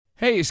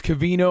Hey, it's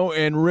Covino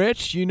and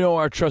Rich. You know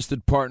our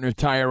trusted partner,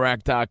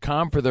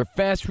 TireRack.com, for their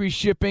fast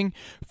reshipping,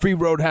 free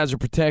road hazard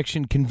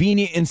protection,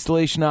 convenient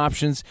installation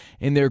options,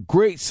 and their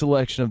great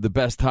selection of the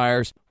best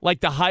tires.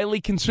 Like the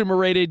highly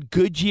consumer-rated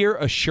Goodyear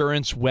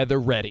Assurance Weather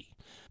Ready.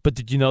 But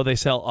did you know they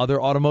sell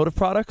other automotive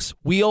products?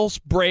 Wheels,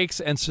 brakes,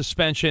 and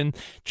suspension,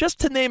 just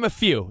to name a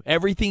few.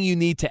 Everything you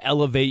need to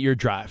elevate your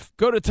drive.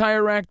 Go to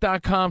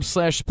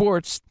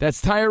TireRack.com/sports.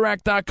 That's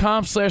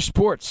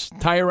TireRack.com/sports.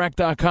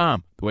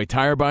 TireRack.com, the way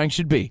tire buying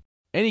should be.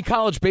 Any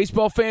college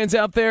baseball fans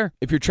out there?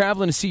 If you're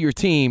traveling to see your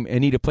team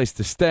and need a place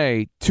to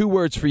stay, 2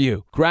 words for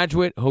you: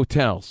 Graduate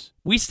Hotels.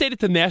 We stayed at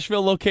the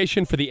Nashville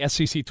location for the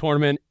SEC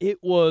tournament. It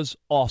was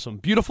awesome.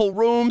 Beautiful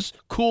rooms,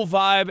 cool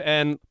vibe,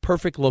 and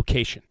perfect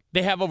location.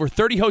 They have over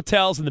 30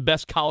 hotels in the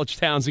best college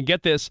towns, and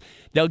get this,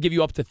 they'll give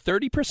you up to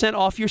 30%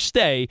 off your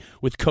stay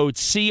with code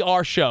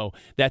CRSHOW.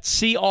 That's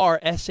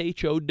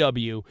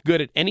CRSHOW.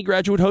 Good at any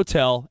Graduate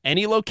Hotel,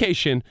 any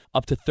location,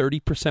 up to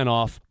 30%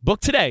 off.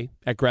 Book today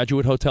at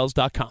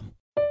graduatehotels.com.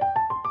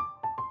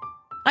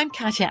 I'm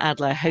Katya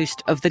Adler,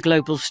 host of The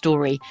Global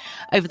Story.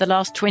 Over the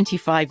last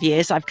 25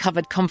 years, I've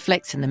covered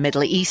conflicts in the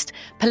Middle East,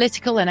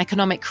 political and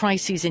economic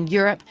crises in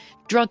Europe,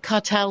 drug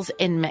cartels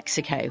in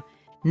Mexico.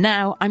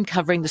 Now I'm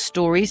covering the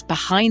stories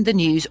behind the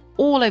news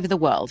all over the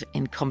world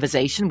in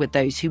conversation with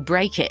those who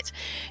break it.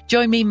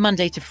 Join me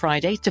Monday to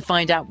Friday to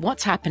find out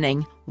what's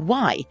happening,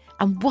 why,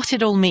 and what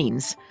it all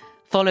means.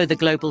 Follow The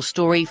Global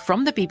Story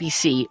from the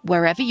BBC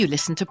wherever you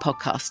listen to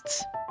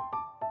podcasts.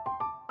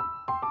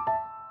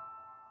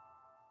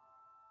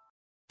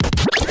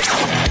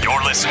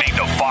 You're listening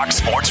to Fox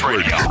Sports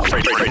Radio.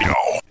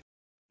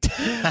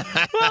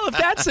 Well, if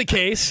that's the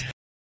case,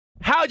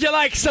 how'd you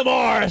like some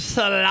more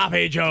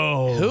Sloppy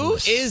Joes? Who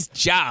is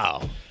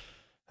Joe? All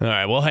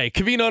right, well, hey,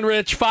 Covino and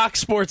Rich,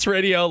 Fox Sports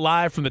Radio,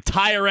 live from the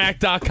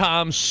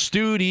TireRack.com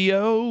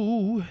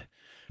studio.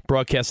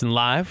 Broadcasting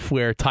live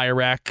where Tire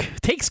Rack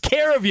takes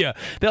care of you.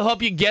 They'll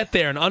help you get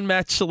there. An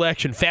unmatched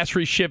selection, fast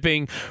free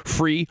shipping,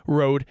 free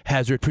road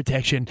hazard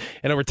protection,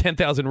 and over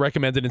 10,000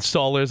 recommended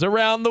installers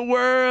around the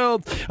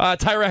world.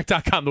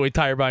 TireRack.com, the way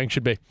tire buying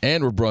should be.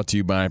 And we're brought to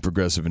you by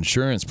Progressive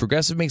Insurance.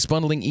 Progressive makes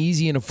bundling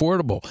easy and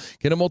affordable.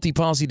 Get a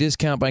multi-policy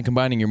discount by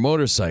combining your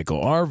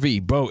motorcycle,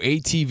 RV, boat,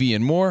 ATV,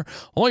 and more.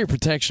 All your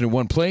protection in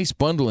one place.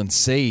 Bundle and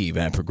save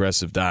at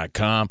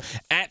Progressive.com.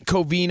 At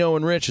Covino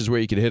and Rich is where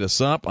you can hit us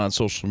up on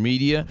social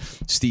media.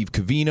 Steve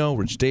Covino,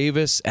 Rich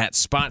Davis, at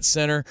Spot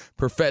Center.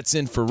 Perfett's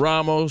in for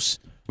Ramos.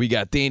 We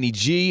got Danny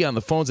G on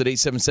the phones at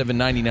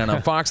 877-99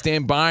 on Fox.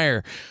 Stand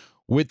by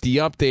with the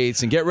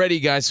updates. And get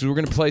ready, guys, because we're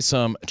going to play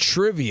some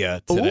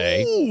trivia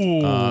today.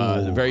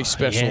 A very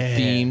special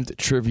themed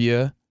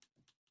trivia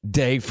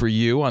day for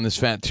you on this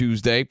Fat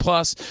Tuesday.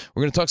 Plus,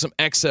 we're going to talk some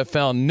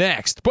XFL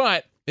next.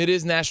 But it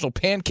is National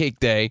Pancake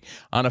Day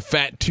on a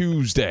Fat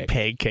Tuesday.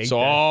 Pancake so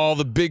Day. All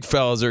the big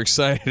fellas are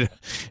excited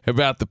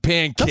about the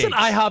pancakes. Doesn't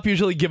IHOP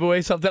usually give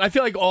away something? I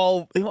feel like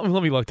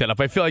let me look that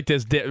up. I feel like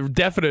there's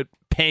definite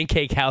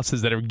pancake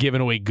houses that are giving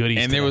away goodies.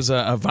 And today. there was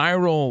a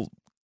viral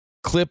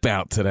clip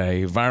out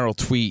today, a viral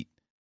tweet,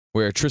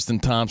 where Tristan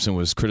Thompson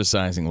was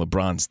criticizing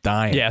LeBron's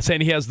diet. Yeah, saying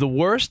he has the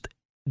worst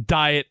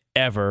diet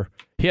ever.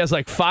 He has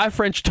like 5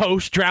 French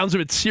toasts, drowns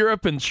them in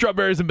syrup and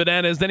strawberries and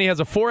bananas. Then he has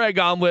a 4-egg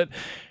omelet.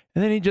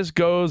 And then he just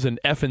goes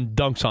and effing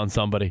dunks on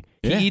somebody.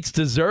 Yeah. He eats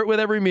dessert with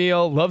every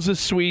meal, loves his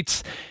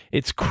sweets.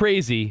 It's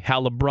crazy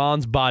how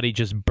LeBron's body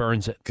just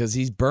burns it. Because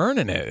he's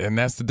burning it, and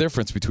that's the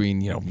difference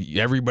between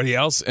everybody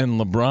else and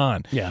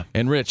LeBron. Yeah.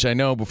 And Rich, I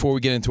know before we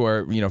get into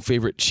our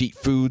favorite cheat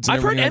foods, and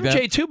I've heard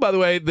everything like MJ too. By the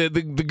way,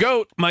 the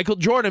GOAT, Michael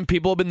Jordan.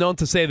 People have been known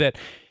to say that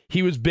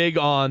he was big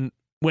on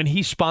when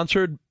he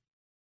sponsored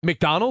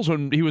McDonald's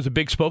when he was a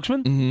big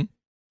spokesman. Mm-hmm.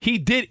 He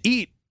did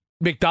eat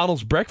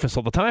McDonald's breakfast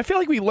all the time. I feel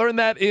like we learned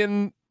that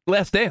in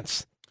Last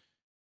Dance.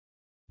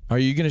 Are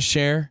you going to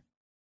share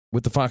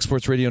with the Fox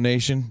Sports Radio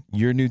Nation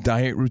your new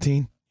diet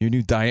routine, your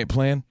new diet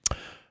plan?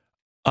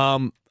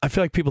 I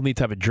feel like people need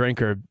to have a drink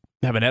or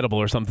have an edible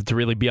or something to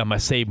really be on my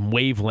same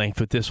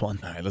wavelength with this one.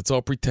 All right, let's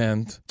all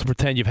pretend. Let's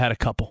pretend you've had a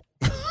couple.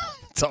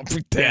 Let's all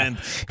pretend.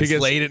 Yeah, Because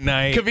it's late at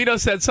night. Covino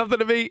said something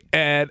to me,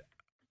 and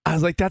I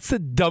was like, that's the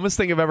dumbest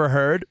thing I've ever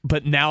heard,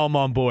 but now I'm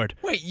on board.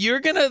 Wait,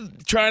 you're going to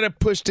try to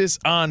push this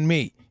on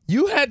me.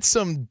 You had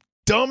some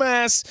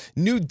dumbass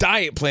new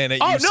diet plan that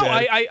you said.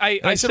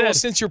 I said, well,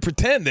 since you're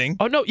pretending.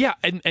 Oh, no, yeah,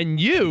 and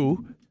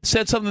you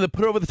said something to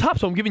put over the top,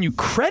 so I'm giving you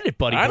credit,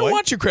 buddy boy. I don't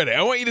want your credit.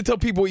 I want you to tell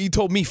people what you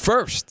told me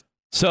first.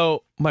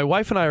 So my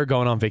wife and I are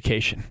going on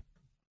vacation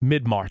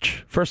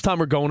mid-March. First time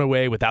we're going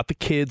away without the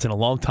kids in a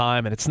long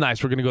time, and it's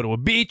nice. We're going to go to a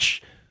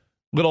beach,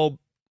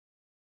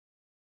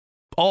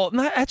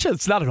 actually,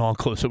 it's not an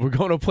all-inclusive. We're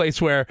going to a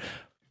place where,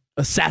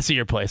 a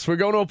sassier place. We're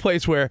going to a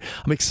place where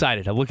I'm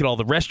excited. I look at all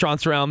the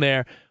restaurants around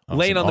there,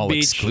 laying on the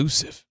beach.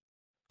 Exclusive.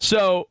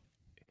 So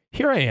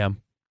here I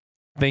am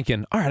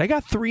thinking, all right, I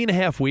got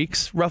 3.5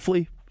 weeks,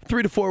 roughly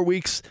 3 to 4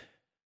 weeks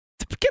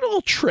to get a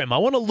little trim. I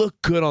want to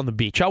look good on the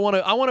beach. I want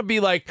to be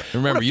like,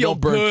 remember, you don't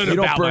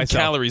burn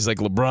calories like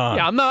LeBron.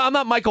 Yeah, I'm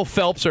not Michael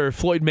Phelps or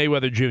Floyd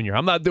Mayweather Jr.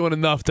 I'm not doing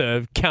enough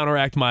to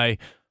counteract my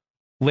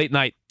late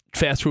night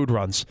fast food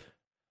runs.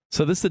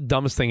 So this is the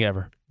dumbest thing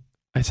ever.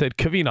 I said,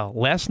 Covino,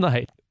 last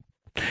night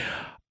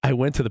I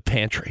went to the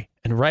pantry,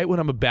 and right when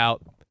I'm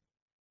about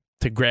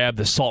to grab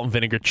the salt and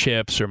vinegar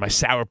chips or my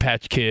Sour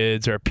Patch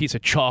Kids or a piece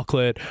of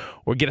chocolate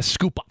or get a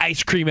scoop of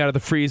ice cream out of the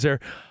freezer,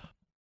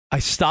 I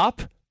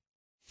stop,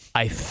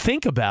 I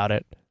think about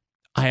it,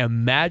 I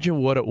imagine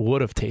what it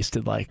would have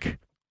tasted like.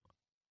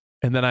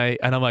 And then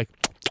I'm like,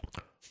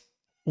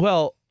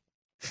 well,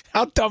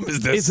 how dumb is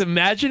this? Is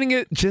imagining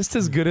it just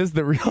as good as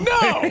the real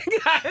thing?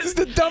 This is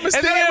the dumbest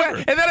thing ever.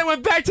 And then I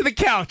went back to the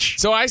couch.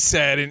 So I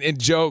said, in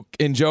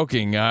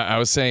joking, I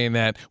was saying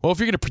that, well, if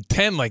you're going to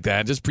pretend like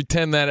that, just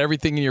pretend that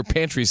everything in your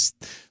pantry is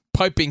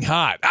piping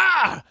hot.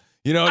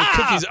 You know, the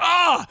cookies,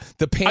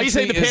 the pantry is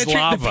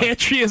lava. The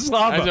pantry is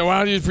lava. I said, why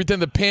don't you just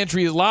pretend the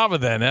pantry is lava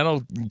then?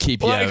 That'll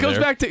keep you out of there. Well, it goes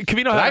back to,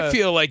 Covino, I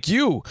feel like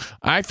you.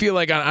 I feel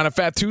like on a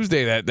Fat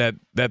Tuesday that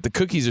the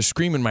cookies are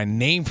screaming my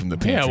name from the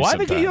pantry. Yeah, why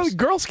sometimes. the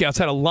Girl Scouts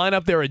had to line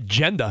up their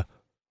agenda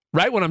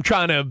right when I'm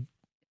trying to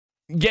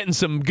get in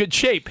some good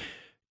shape.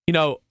 You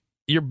know,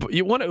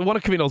 one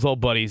of Covino's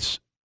old buddies,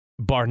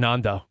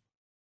 Barnando,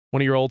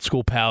 one of your old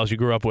school pals you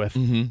grew up with.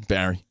 Mm-hmm.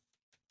 Barry.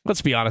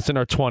 Let's be honest, in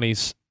our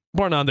 20s,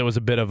 Barnando was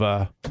a bit of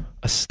a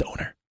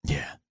stoner.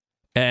 Yeah.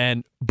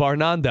 And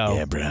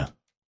Barnando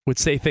would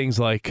say things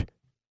like,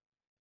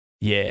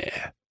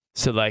 yeah,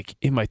 so like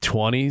in my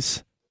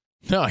 20s.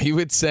 No, he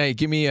would say,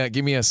 give me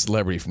a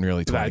celebrity from the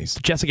early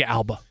 20s. Jessica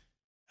Alba.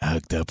 I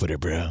hooked up with her,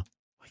 bro.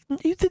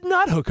 You did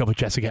not hook up with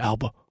Jessica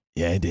Alba.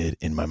 Yeah, I did,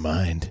 in my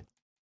mind.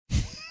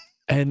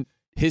 And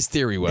his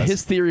theory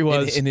was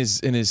in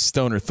his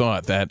stoner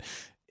thought that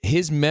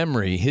his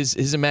memory,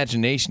 his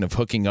imagination of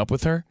hooking up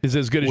with her is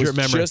as good as your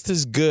memory. Just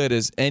as good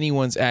as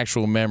anyone's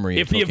actual memory.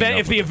 If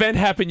the event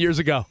happened years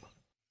ago.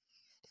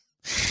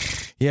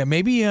 Yeah,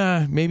 maybe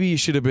you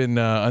should have been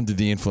under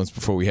the influence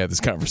before we had this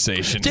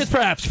conversation. Just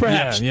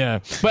perhaps. Yeah.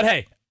 But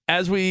hey,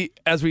 as we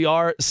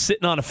are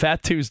sitting on a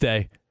Fat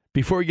Tuesday,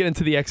 before we get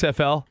into the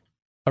XFL,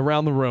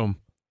 around the room,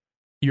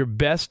 your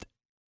best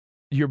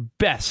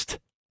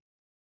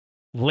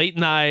late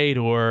night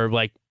or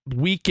like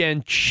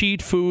weekend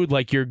cheat food,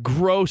 like your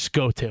gross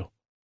go-to.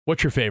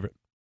 What's your favorite?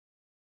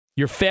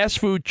 Your fast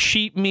food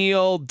cheat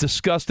meal,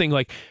 disgusting.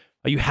 Like,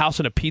 are you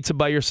housing a pizza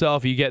by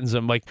yourself? Are you getting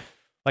some like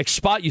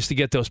Spot used to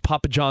get those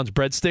Papa John's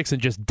breadsticks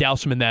and just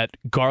douse them in that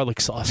garlic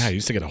sauce. Yeah, I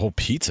used to get a whole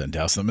pizza and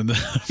douse them in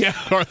the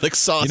garlic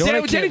sauce. You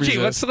know what Danny G,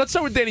 let's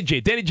start with Danny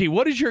G. Danny G,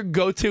 what is your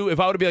go-to if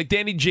I were to be like,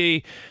 Danny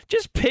G,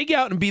 just pig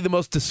out and be the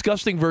most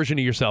disgusting version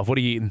of yourself? What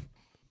are you eating?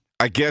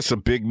 I guess a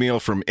big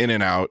meal from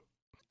In-N-Out.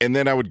 And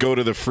then I would go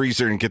to the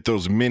freezer and get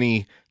those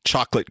mini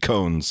chocolate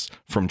cones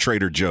from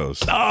Trader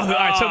Joe's. Oh, all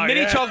right. So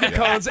mini chocolate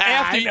cones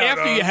after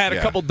you had a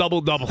couple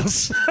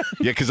double-doubles.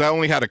 Yeah, because I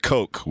only had a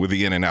Coke with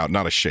the In-N-Out,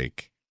 not a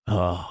shake.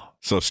 Oh.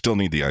 So still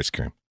need the ice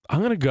cream. I'm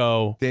going to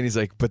go. Danny's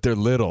like, but they're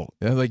little.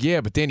 And I'm like,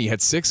 yeah, but Danny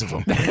had 6 of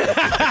them.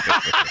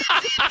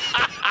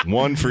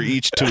 One for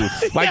each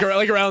tooth. Like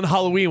around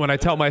Halloween when I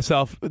tell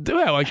myself,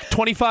 like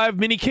 25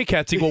 mini Kit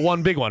Kats equal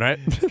one big one, right?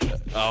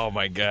 Oh,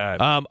 my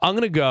God. I'm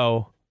going to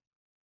go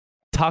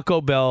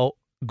Taco Bell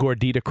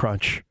Gordita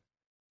Crunch.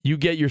 You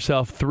get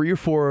yourself 3 or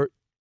 4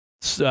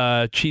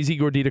 cheesy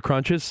Gordita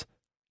Crunches.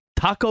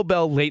 Taco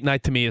Bell late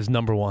night to me is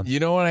number one. You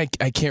know what?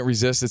 I can't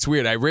resist. It's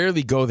weird. I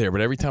rarely go there, but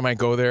every time I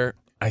go there,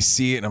 I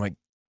see it and I'm like,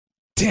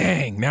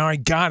 dang, now I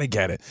gotta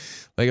get it.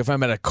 Like if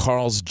I'm at a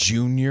Carl's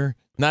Jr.,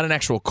 not an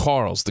actual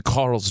Carl's, the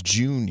Carl's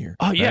Jr.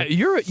 Oh yeah, right?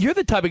 you're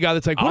the type of guy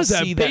that's like, what is that?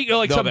 Some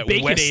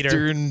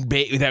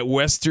Baconator. That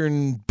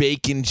Western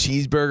bacon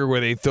cheeseburger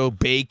where they throw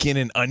bacon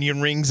and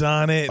onion rings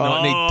on it,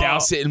 and they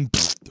douse it in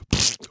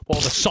all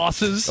the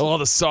sauces,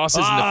 and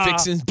the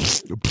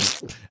fixings.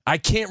 I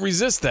can't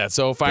resist that.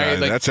 So if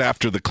that's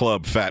after the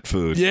club fat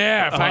food.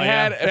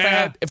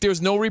 Yeah, if there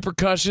was no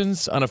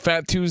repercussions on a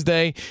Fat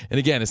Tuesday, and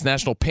again, it's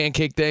National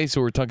Pancake Day,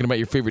 so we're talking about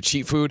your favorite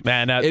cheat food.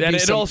 Man,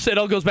 it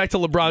all goes back to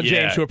LeBron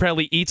James, who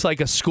apparently eats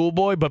like a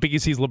schoolboy, but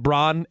because he's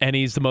LeBron and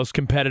he's the most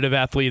competitive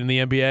athlete in the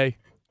NBA,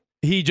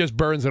 he just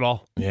burns it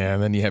all. Yeah,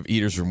 and then you have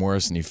eater's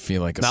remorse, and you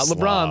feel like a not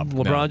slob.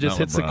 LeBron. LeBron just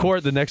hits the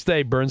court the next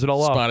day, burns it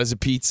all off. Spot as a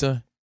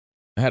pizza.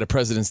 I had a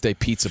President's Day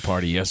pizza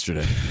party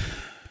yesterday.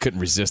 Couldn't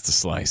resist a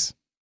slice.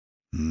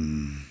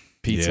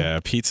 Pizza. Yeah,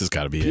 pizza's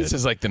got to be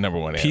Pizza's like the number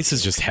one answer.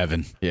 Pizza's just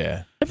heaven.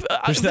 Yeah.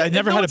 I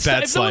never had a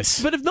bad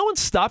slice. But if no one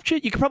stopped you,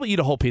 you could probably eat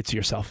a whole pizza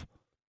yourself.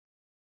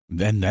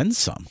 And then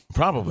some.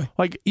 Probably.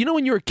 Like, you know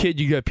when you were a kid,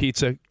 you got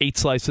pizza, 8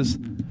 slices?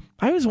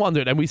 I always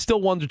wondered, and we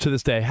still wonder to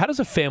this day, how does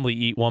a family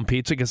eat one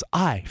pizza? Because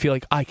I feel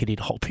like I could eat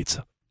a whole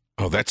pizza.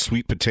 Oh, that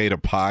sweet potato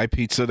pie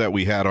pizza that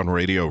we had on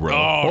Radio Row.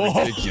 Oh,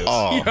 ridiculous.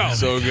 Oh,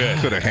 so good.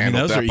 Could have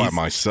handled that by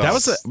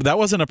myself. That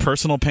wasn't a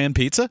personal pan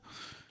pizza?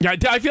 Yeah,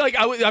 I feel like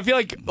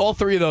all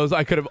 3 of those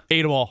I could have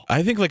ate them all.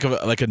 I think like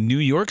a New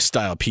York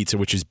style pizza,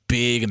 which is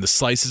big and the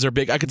slices are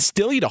big. I could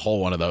still eat a whole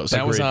one of those.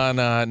 That was on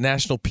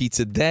National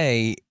Pizza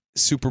Day.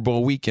 Super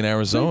Bowl week in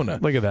Arizona.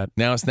 Look at that.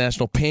 Now it's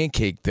National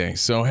Pancake Day.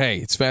 So, hey,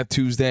 it's Fat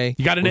Tuesday.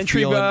 You got an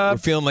entry? We're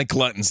feeling like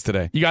gluttons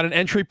today. You got an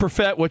entry per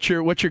Fett? What's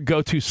your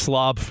go-to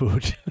slob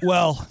food?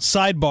 Well,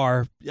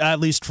 sidebar, at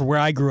least for where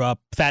I grew up,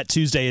 Fat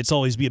Tuesday, it's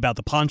always be about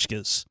the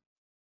panchkas,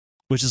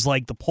 which is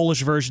like the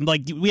Polish version.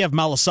 Like, we have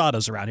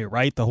malasadas around here,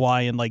 right? The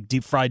Hawaiian, like,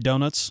 deep-fried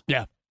donuts.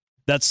 Yeah.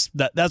 That's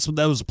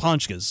those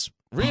panchkas.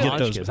 Really? You get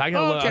those.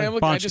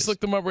 I just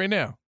looked them up right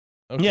now.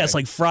 Okay. Yeah, it's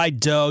like fried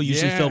dough,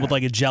 usually filled with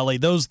like a jelly.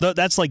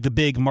 That's like the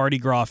big Mardi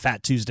Gras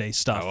Fat Tuesday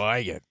stuff. I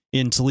like it.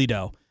 In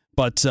Toledo.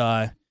 But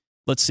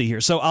let's see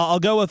here. So I'll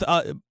go with,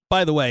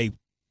 by the way,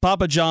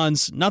 Papa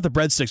John's, not the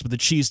breadsticks, but the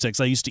cheese sticks.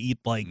 I used to eat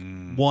like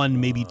one,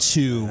 maybe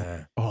two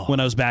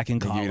when I was back in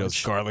college.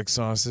 Those garlic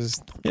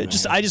sauces. Yeah,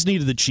 I just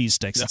needed the cheese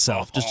sticks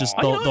itself, just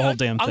the whole damn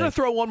thing. I'm gonna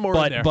throw one more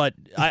in there. But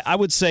I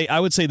would say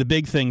the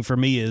big thing for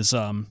me is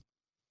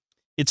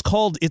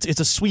it's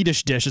a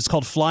Swedish dish. It's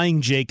called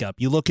Flying Jacob.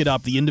 You look it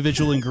up. The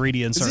individual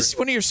ingredients Is this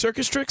one of your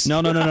circus tricks?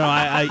 No.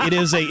 It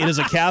is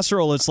a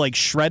casserole. It's like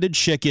shredded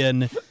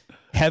chicken,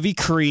 heavy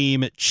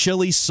cream,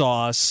 chili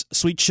sauce,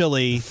 sweet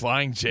chili,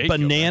 Flying Jacob,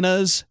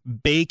 bananas,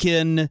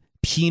 bacon,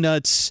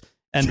 peanuts,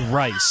 and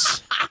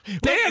rice.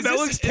 Damn, that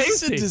looks tasty.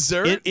 Is it a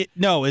dessert?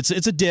 No, it's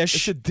a dish.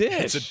 It's a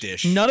dish. It's a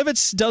dish. None of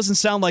it doesn't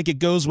sound like it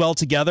goes well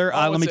together.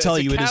 Let me tell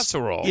you,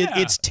 casserole.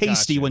 It's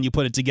tasty when you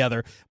put it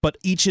together. But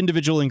each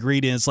individual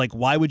ingredient is like,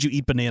 why would you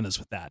eat bananas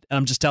with that? And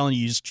I'm just telling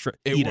you, just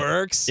eat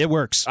works. It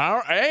works.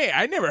 Hey,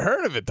 I never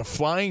heard of it. The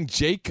Flying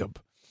Jacob.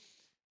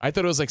 I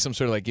thought it was like some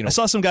sort of like, I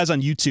saw some guys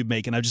on YouTube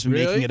making. I've just been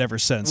making it ever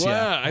since. Wow.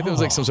 Yeah, I thought it was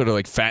like some sort of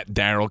like Fat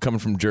Daryl coming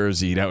from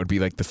Jersey. That would be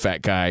like the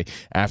fat guy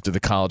after the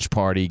college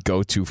party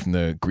go-to from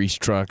the grease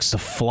trucks. The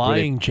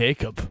Flying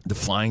Jacob. The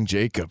Flying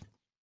Jacob.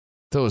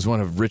 That was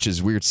one of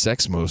Rich's weird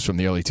sex moves from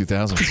the early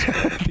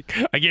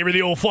 2000s. I gave her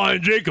the old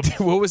Flying Jacob.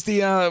 What was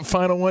the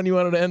final one you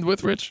wanted to end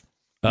with, Rich?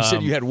 You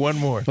said you had one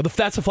more. Well,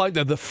 that's a flag.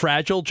 The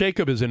Fragile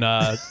Jacob is in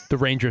the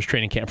Rangers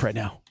training camp right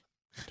now.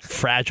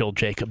 Fragile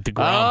Jacob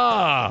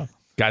DeGrom.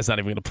 Guy's not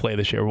even going to play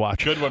this year.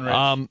 Watch. Good one,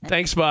 Rich.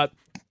 Thanks, Spot.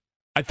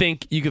 I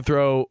think you could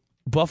throw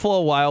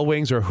Buffalo Wild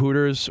Wings or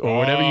Hooters or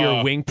whatever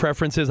your wing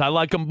preference is. I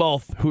like them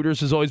both. Hooters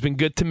has always been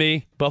good to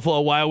me. Buffalo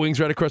Wild Wings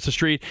right across the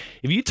street.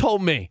 If you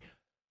told me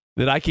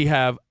that I could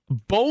have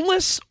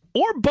boneless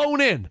or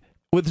bone-in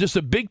with just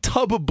a big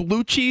tub of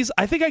blue cheese,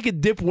 I think I could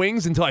dip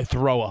wings until I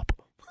throw up.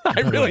 I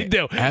really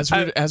do.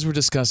 As we're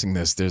discussing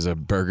this, there's a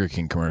Burger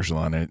King commercial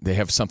on it. They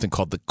have something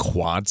called the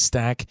Quad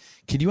Stack.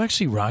 Can you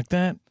actually rock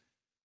that?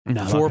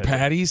 No, 4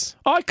 patties?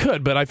 Oh, I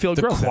could, but I feel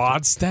the gross.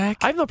 Quad Stack?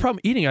 I have no problem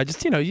eating. I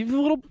just, you have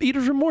a little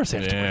eater's remorse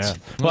afterwards.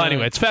 Yeah. Well,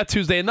 anyway, it's Fat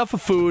Tuesday. Enough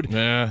of food.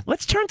 Yeah.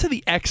 Let's turn to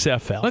the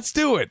XFL. Let's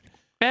do it.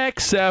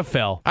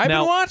 XFL. I've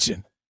been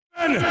watching.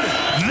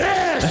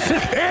 This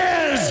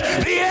is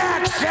the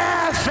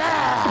XFL.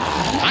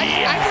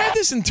 I've had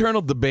this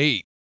internal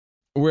debate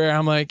where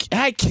I'm like,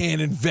 I can't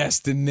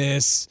invest in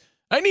this.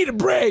 I need a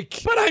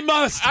break. But I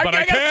must. I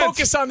got to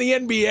focus on the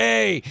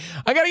NBA.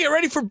 I got to get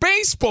ready for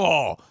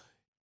baseball.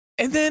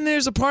 And then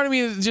there's a part of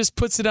me that just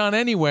puts it on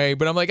anyway,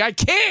 but I'm like, I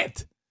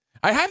can't.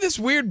 I have this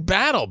weird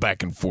battle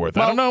back and forth.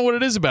 I don't know what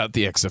it is about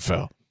the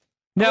XFL.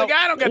 Now,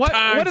 I don't got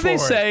time what do for they it.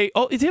 say?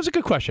 Oh, here's a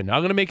good question.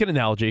 I'm going to make an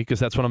analogy because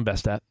that's what I'm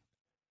best at.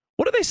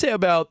 What do they say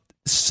about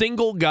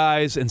single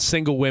guys and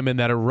single women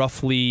that are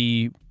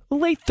roughly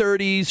late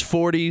 30s,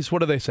 40s? What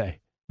do they say?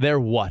 They're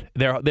what?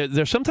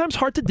 They're sometimes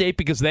hard to date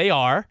because they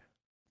are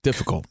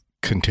difficult,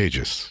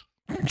 contagious.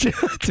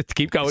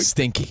 Keep going.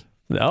 Stinky.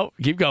 No,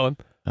 keep going.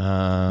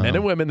 Men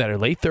and women that are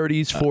late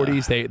 30s,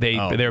 40s,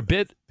 they're a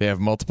bit. They have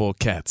multiple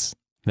cats.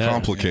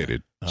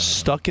 Complicated.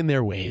 Stuck in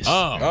their ways.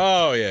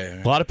 Oh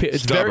yeah. A lot of people.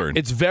 Stubborn.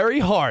 It's very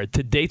hard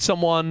to date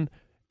someone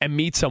and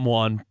meet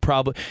someone.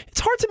 Probably it's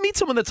hard to meet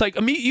someone that's like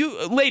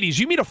ladies.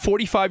 You meet a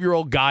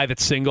 45-year-old guy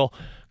that's single.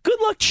 Good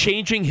luck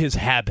changing his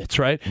habits,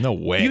 right? No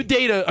way. You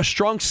date a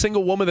strong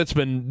single woman that's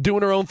been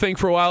doing her own thing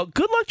for a while.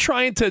 Good luck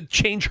trying to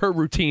change her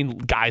routine,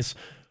 guys.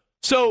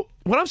 So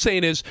what I'm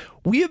saying is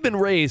we have been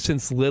raised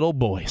since little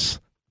boys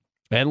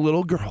and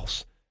little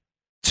girls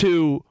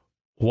to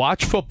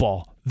watch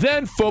football.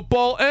 Then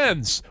football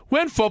ends.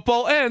 When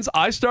football ends,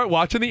 I start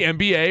watching the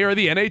NBA or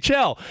the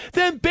NHL.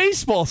 Then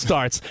baseball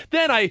starts.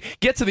 Then I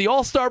get to the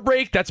All-Star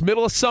break. That's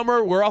middle of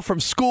summer. We're off from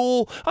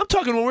school. I'm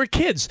talking when we're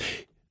kids.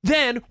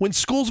 Then, when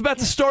school's about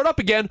to start up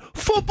again,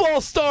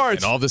 football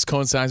starts. And all this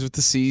coincides with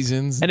the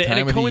seasons. And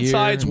it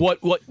coincides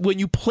when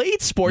you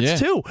played sports,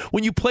 too.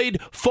 When you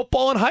played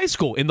football in high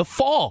school in the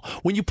fall.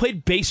 When you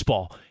played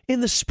baseball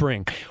in the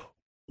spring.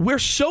 We're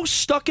so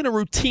stuck in a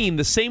routine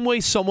the same way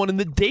someone in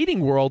the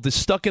dating world is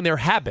stuck in their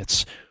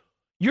habits.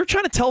 You're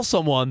trying to tell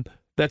someone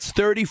that's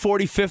 30,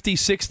 40, 50,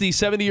 60,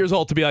 70 years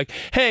old to be like,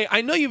 hey,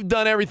 I know you've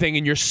done everything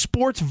and your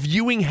sports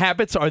viewing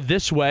habits are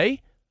this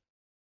way.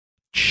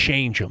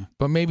 Change them.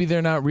 But maybe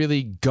they're not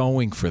really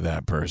going for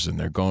that person.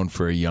 They're going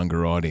for a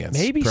younger audience.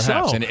 Maybe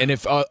perhaps. so. And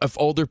if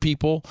older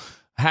people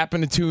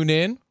happen to tune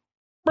in,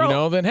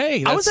 then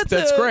hey,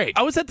 that's great.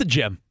 I was at the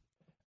gym,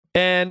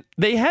 and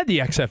they had the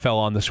XFL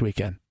on this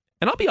weekend.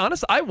 And I'll be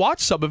honest, I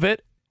watched some of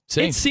it.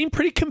 Same. It seemed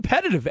pretty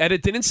competitive, and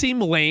it didn't seem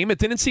lame. It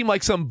didn't seem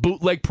like some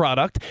bootleg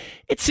product.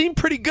 It seemed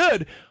pretty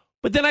good.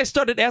 But then I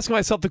started asking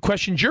myself the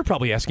questions you're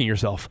probably asking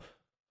yourself.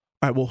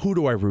 All right, well, who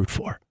do I root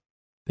for?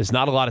 There's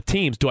not a lot of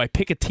teams. Do I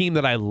pick a team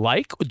that I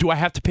like? Do I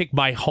have to pick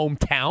my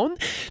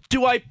hometown?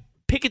 Do I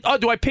pick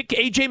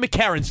A.J.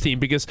 McCarron's team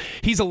because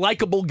he's a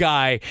likable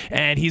guy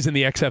and he's in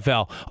the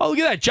XFL? Oh, look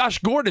at that. Josh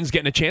Gordon's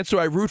getting a chance. Do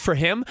I root for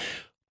him?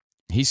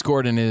 He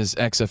scored in his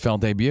XFL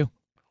debut.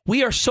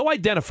 We are so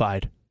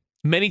identified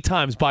many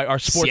times by our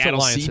sports Seattle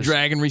alliances. Sea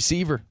Dragon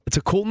receiver. It's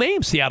a cool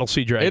name, Seattle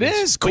Sea Dragons. It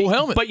is. Cool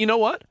helmet. But you know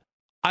what?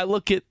 I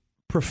look at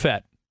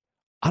Perfett.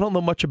 I don't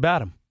know much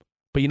about him.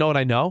 But you know what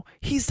I know?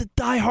 He's the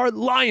diehard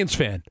Lions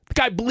fan. The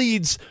guy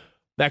bleeds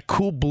that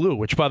cool blue,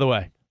 which, by the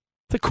way,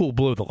 the cool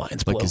blue, the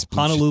Lions blue. Like his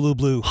Honolulu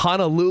blue.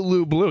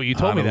 Honolulu blue. You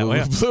told me that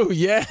way. Blue,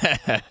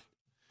 yeah.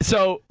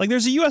 So, Like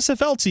there's a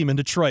USFL team in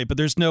Detroit, but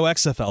there's no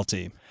XFL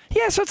team.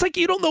 yeah, so it's like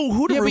you don't know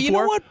who to root for. But you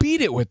know what?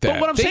 Beat it with that.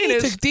 But what I'm saying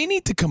is- they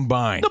need to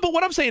combine. No, but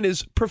what I'm saying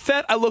is,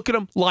 Perfett, I look at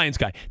him, Lions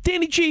guy.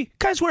 Danny G,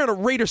 guy's wearing a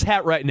Raiders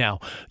hat right now.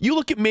 You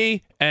look at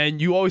me,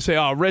 and you always say,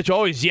 oh, Rich,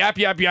 always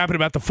yapping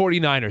about the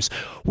 49ers.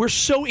 We're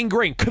so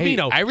ingrained.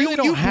 Covino, I really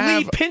don't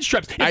have... bleed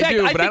pinstripes. In I fact,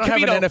 do, but I think don't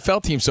Covino, have an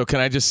NFL team, so can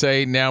I just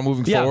say now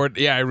moving forward,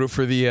 I root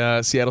for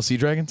the Seattle Sea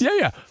Dragons?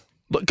 Yeah.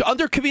 Look,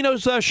 under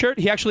Covino's shirt,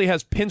 he actually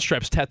has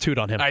pinstripes tattooed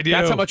on him. I do.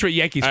 That's how much of a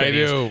Yankees fan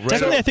he is. Right.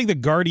 Technically, I think the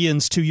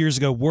Guardians 2 years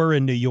ago were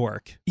in New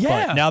York.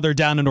 Yeah. But now they're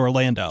down in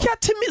Orlando. Yeah,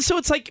 to me, so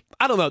it's like,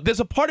 I don't know. There's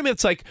a part of me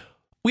that's like,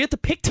 we have to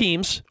pick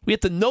teams. We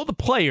have to know the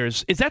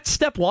players. Is that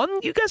step one,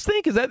 you guys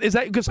think? Is that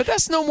because? But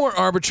that's no more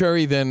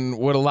arbitrary than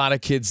what a lot of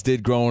kids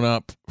did growing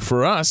up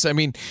for us. I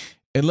mean,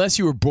 unless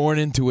you were born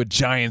into a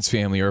Giants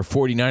family or a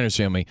 49ers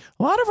family,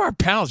 a lot of our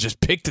pals just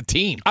picked a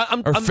team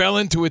or fell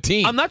into a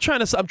team. I'm not trying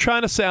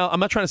to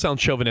sound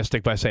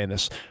chauvinistic by saying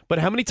this, but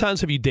how many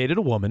times have you dated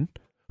a woman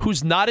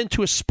who's not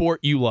into a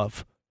sport you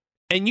love,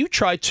 and you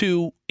try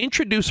to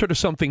introduce her to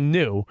something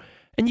new,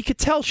 and you could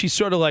tell she's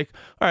sort of like,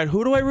 all right,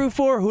 who do I root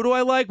for? Who do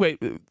I like? Wait,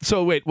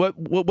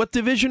 what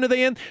division are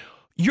they in?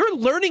 You're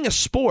learning a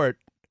sport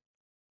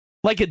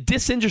like a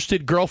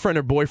disinterested girlfriend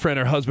or boyfriend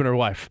or husband or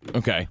wife.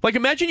 Okay. Like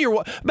imagine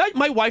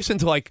my wife's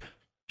into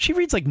she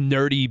reads like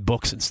nerdy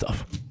books and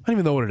stuff. I don't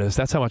even know what it is.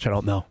 That's how much I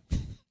don't know.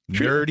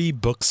 Nerdy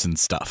books and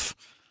stuff.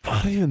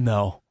 I don't even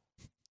know.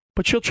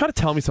 But she'll try to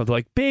tell me something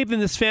like, babe, in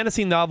this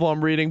fantasy novel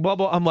I'm reading, blah,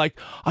 blah. I'm like,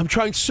 I'm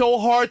trying so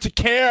hard to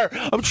care.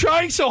 But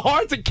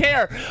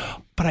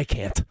I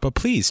can't. But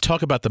please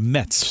talk about the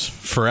Mets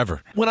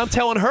forever. When I'm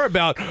telling her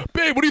about,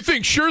 babe, what do you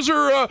think?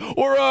 Scherzer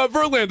or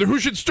Verlander? Who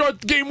should start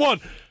game one?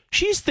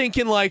 She's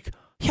thinking like,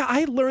 yeah,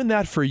 I learned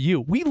that for you.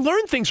 We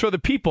learn things for other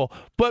people.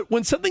 But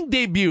when something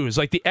debuts,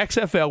 like the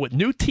XFL with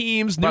new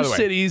teams, new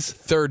cities.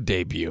 Third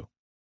debut.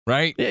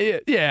 Right?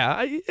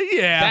 Yeah.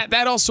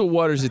 That also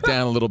waters it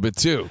down a little bit,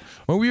 too.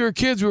 When we were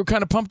kids, we were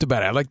kind of pumped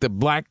about it. I like the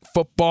black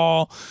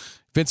football,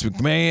 Vince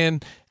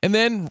McMahon. And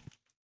then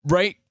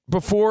right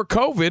before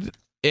COVID,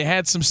 it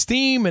had some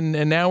steam, and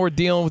now we're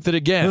dealing with it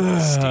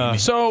again.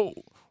 So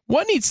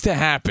what needs to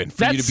happen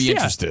for you to be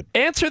interested?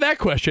 Answer that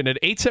question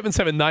at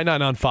 877-99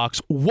 on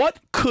Fox. What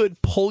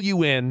could pull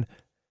you in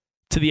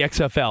to the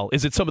XFL?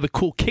 Is it some of the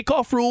cool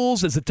kickoff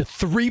rules? Is it the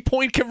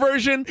 3-point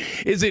conversion?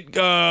 Is it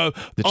the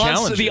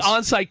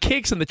onside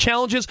kicks and the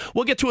challenges?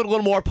 We'll get to it a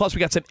little more. Plus, we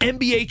got some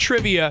NBA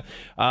trivia.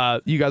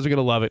 You guys are going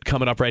to love it.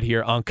 Coming up right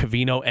here on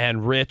Covino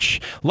and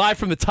Rich. Live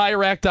from the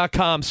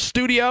TireRack.com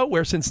studio,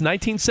 where since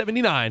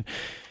 1979,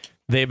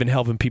 they've been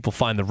helping people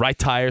find the right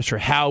tires for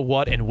how,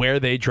 what, and where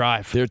they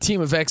drive. Their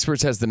team of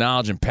experts has the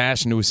knowledge and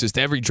passion to assist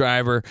every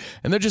driver,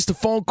 and they're just a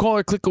phone call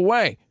or click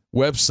away.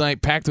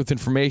 Website packed with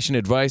information,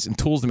 advice, and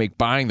tools to make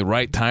buying the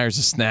right tires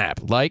a snap,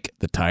 like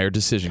the Tire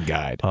Decision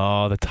Guide.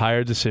 Oh, the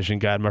Tire Decision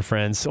Guide, my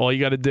friends. All you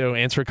got to do,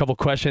 answer a couple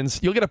questions.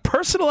 You'll get a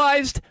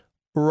personalized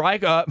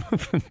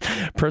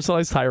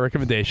tire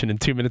recommendation in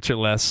 2 minutes or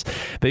less.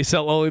 They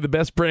sell only the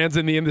best brands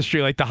in the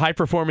industry, like the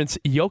high-performance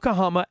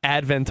Yokohama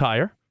Advent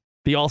tire,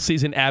 the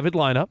all-season Avid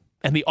lineup,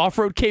 and the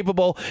off-road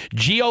capable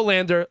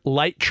Geolander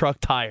light truck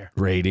tire.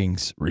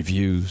 Ratings,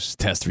 reviews,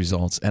 test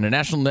results, and a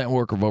national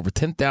network of over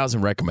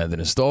 10,000 recommended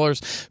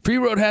installers, free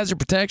road hazard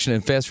protection,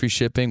 and fast free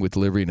shipping with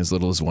delivery in as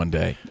little as 1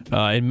 day.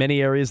 In many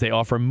areas, they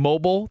offer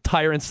mobile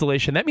tire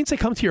installation. That means they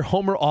come to your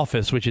home or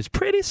office, which is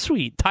pretty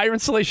sweet. Tire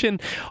installation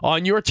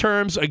on your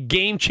terms, a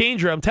game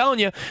changer. I'm telling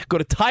you, go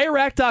to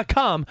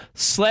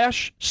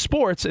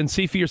TireRack.com/sports and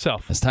see for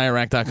yourself. That's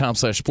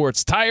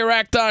TireRack.com/sports.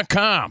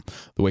 TireRack.com,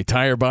 the way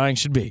tire buying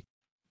should be.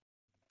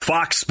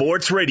 Fox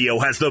Sports Radio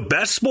has the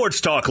best sports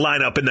talk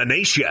lineup in the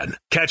nation.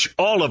 Catch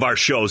all of our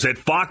shows at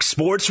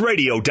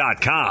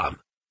foxsportsradio.com.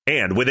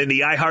 And within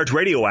the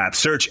iHeartRadio app,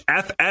 search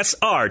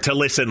FSR to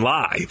listen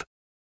live.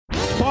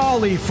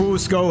 Paulie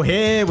Fusco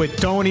here with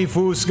Tony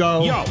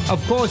Fusco. Yo.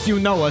 Of course you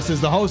know us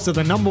as the host of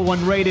the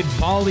 #1 rated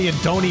Paulie and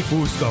Tony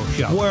Fusco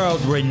show.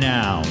 World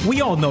renowned.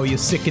 We all know you're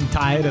sick and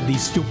tired of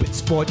these stupid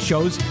sports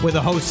shows where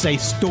the hosts say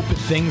stupid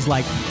things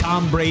like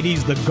Tom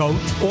Brady's the GOAT.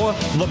 Or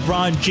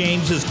LeBron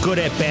James is good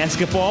at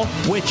basketball,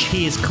 which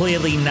he is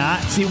clearly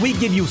not. See, we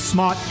give you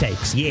smart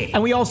takes. Yeah.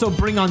 And we also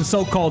bring on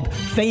so-called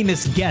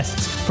famous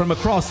guests from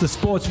across the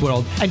sports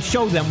world and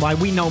show them why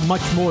we know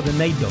much more than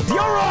they do.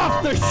 You're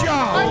off the show!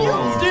 Are you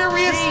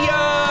serious?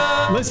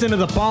 Listen to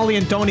the Paulie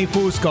and Tony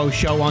Fusco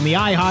show on the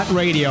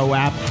iHeartRadio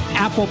app,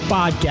 Apple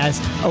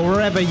Podcasts, or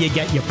wherever you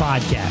get your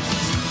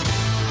podcasts.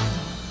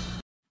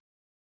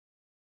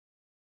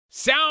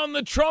 Sound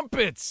the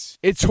trumpets!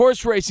 It's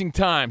horse racing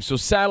time, so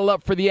saddle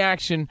up for the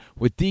action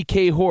with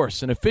DK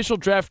Horse, an official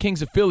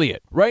DraftKings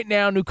affiliate. Right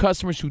now, new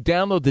customers who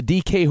download the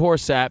DK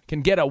Horse app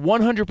can get a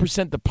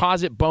 100%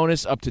 deposit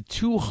bonus up to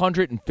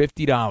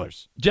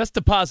 $250. Just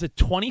deposit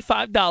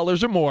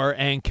 $25 or more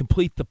and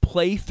complete the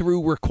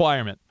playthrough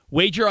requirement.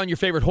 Wager on your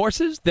favorite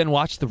horses, then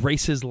watch the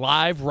races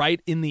live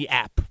right in the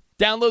app.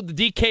 Download the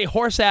DK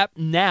Horse app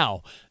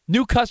now.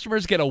 New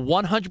customers get a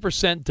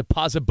 100%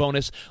 deposit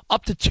bonus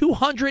up to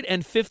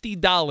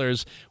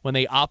 $250 when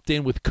they opt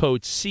in with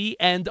code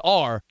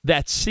C&R.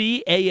 That's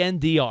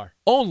C-A-N-D-R.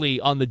 Only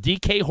on the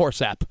DK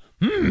Horse app.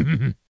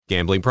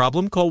 Gambling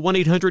problem? Call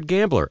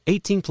 1-800-GAMBLER.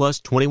 18 plus,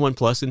 21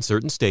 plus in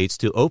certain states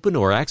to open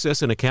or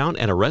access an account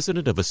and a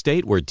resident of a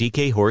state where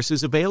DK Horse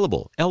is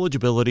available.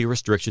 Eligibility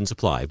restrictions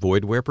apply.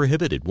 Void where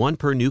prohibited. One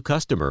per new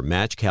customer.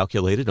 Match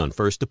calculated on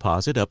first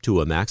deposit up to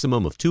a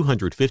maximum of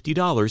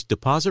 $250.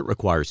 Deposit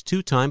requires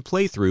 2-time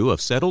playthrough of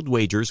settled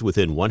wagers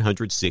within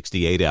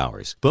 168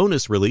 hours.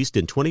 Bonus released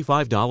in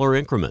 $25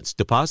 increments.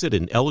 Deposit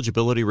and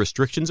eligibility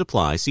restrictions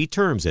apply. See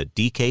terms at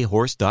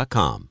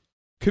dkhorse.com.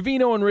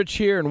 Covino and Rich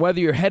here, and whether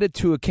you're headed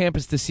to a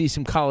campus to see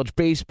some college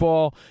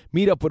baseball,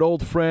 meet up with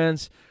old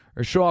friends,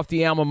 or show off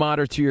the alma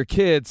mater to your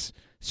kids,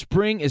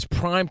 spring is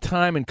prime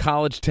time in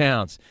college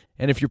towns.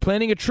 And if you're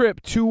planning a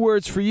trip, 2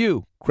 words for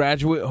you: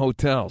 Graduate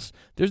Hotels.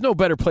 There's no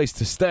better place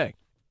to stay.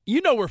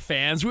 You know we're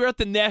fans. We were at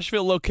the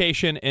Nashville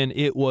location, and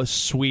it was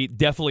sweet.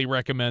 Definitely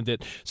recommend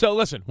it. So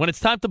listen, when it's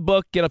time to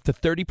book, get up to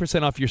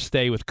 30% off your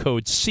stay with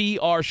code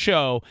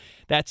CRSHOW.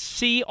 That's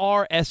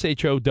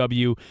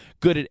CRSHOW.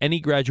 Good at any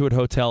Graduate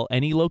Hotel,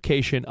 any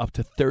location, up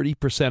to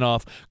 30%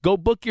 off. Go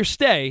book your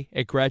stay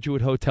at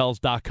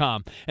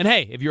graduatehotels.com. And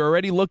hey, if you're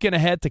already looking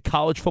ahead to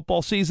college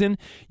football season,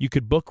 you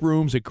could book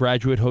rooms at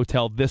Graduate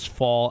Hotel this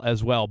fall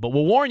as well. But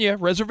we'll warn you,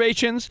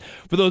 reservations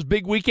for those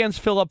big weekends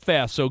fill up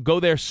fast, so go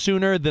there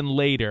sooner than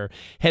later.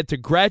 Head to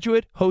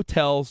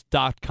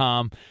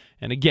graduatehotels.com.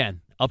 And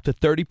again, up to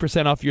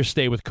 30% off your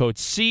stay with code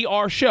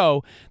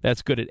CRSHOW.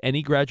 That's good at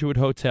any Graduate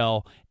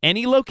Hotel,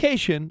 any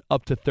location,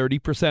 up to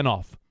 30%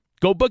 off.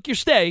 Go book your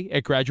stay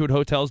at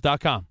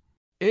graduatehotels.com.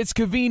 It's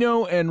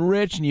Covino and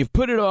Rich, and you've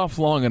put it off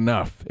long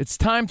enough. It's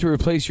time to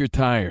replace your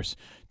tires.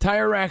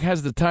 Tire Rack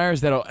has the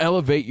tires that'll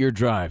elevate your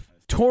drive.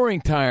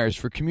 Touring tires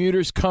for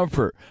commuters'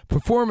 comfort.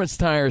 Performance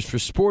tires for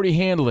sporty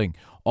handling.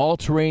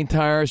 All-terrain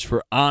tires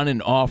for on-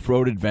 and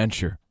off-road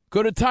adventure.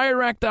 Go to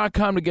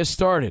TireRack.com to get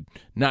started.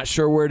 Not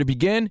sure where to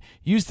begin?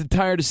 Use the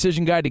Tire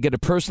Decision Guide to get a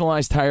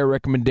personalized tire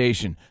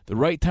recommendation. The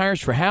right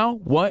tires for how,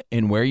 what,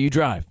 and where you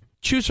drive.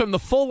 Choose from the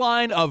full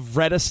line of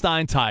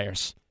Vredestein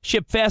tires.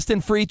 Ship fast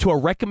and free to a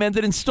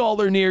recommended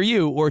installer near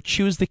you, or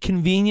choose the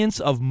convenience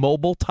of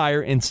mobile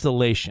tire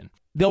installation.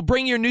 They'll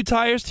bring your new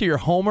tires to your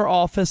home or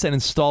office and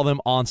install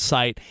them on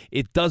site.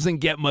 It doesn't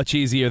get much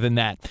easier than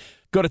that.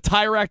 Go to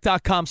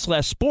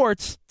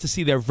TireRack.com/sports to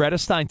see their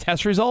Vredestein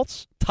test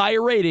results,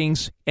 tire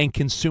ratings, and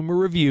consumer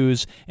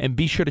reviews, and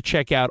be sure to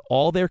check out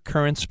all their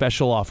current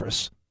special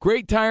offers.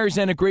 Great tires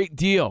and a great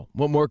deal.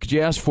 What more could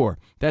you ask for?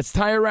 That's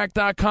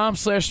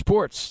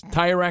TireRack.com/sports.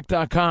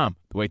 TireRack.com,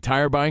 the way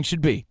tire buying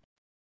should be.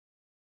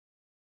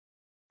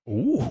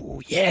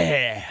 Ooh,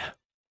 yeah.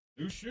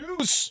 New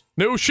shoes.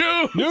 New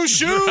shoes. New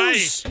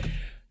shoes. Right.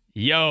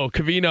 Yo,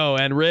 Covino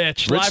and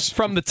Rich, live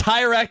from the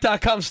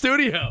TireRack.com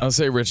studio. I'll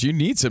say, Rich, you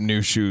need some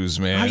new shoes,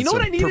 man. You know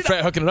what I needed?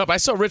 Hooking it up. I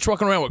saw Rich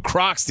walking around with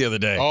Crocs the other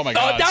day. Oh, my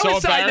God. that so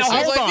was embarrassing.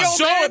 hold on.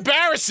 So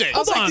embarrassing. I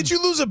was like, did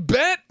you lose a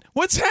bet?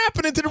 What's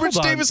happening to the Rich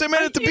Davis I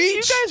met at the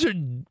beach? You guys are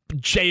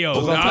J.O.s,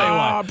 I'll tell you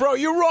what. Bro,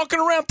 you're walking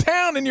around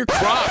town in your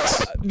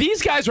Crocs.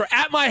 These guys were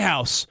at my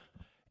house,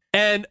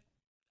 and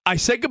I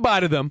said goodbye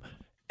to them,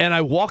 and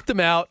I walked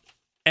them out,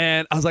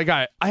 and I was like, all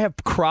right, I have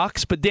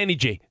Crocs, but Danny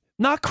G,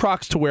 not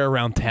Crocs to wear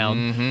around town.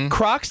 Mm-hmm.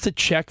 Crocs to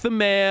check the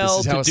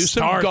mail, to do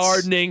some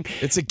gardening.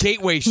 It's a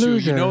gateway shoe,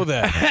 you know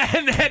that.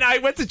 And then I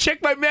went to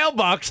check my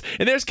mailbox,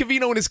 and there's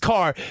Covino in his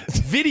car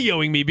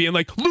videoing me, being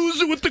like,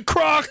 loser with the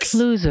Crocs.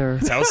 Loser.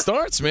 That's how it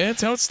starts, man.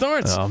 That's how it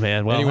starts. Oh,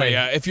 man. Well, anyway,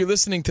 hey. if you're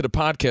listening to the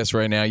podcast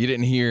right now, you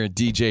didn't hear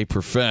DJ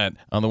Perfett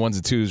on the ones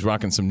and twos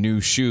rocking some new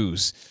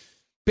shoes.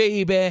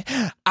 Baby,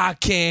 I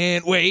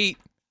can't wait.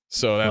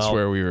 So that's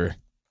where we were.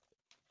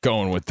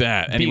 going with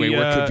that. Anyway,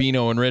 we're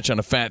Covino and Rich on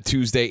a Fat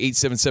Tuesday,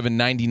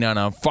 877-99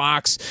 on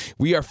Fox.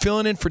 We are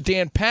filling in for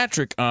Dan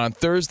Patrick on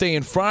Thursday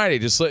and Friday,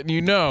 just letting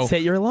you know.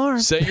 Set your alarm.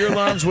 Set your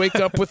alarms. Wake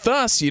up with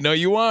us. You know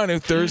you want to.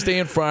 Thursday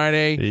and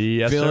Friday.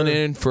 Yes, filling sir.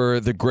 in for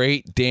the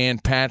great Dan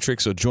Patrick,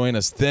 so join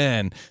us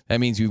then. That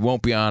means we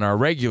won't be on our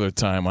regular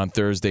time on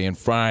Thursday and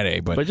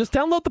Friday. But just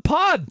download the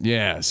pod.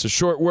 Yeah, it's a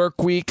short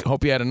work week.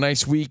 Hope you had a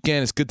nice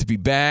weekend. It's good to be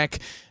back.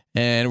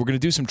 And we're going to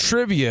do some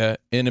trivia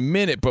in a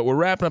minute, but we're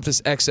wrapping up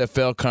this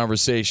XFL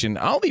conversation.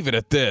 I'll leave it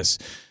at this.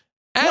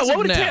 What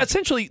would it take?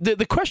 Essentially,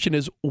 the question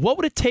is, what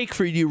would it take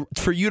for you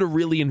to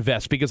really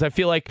invest? Because I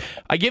feel like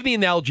I give the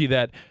analogy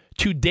that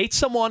to date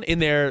someone in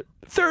their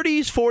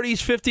 30s, 40s,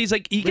 50s,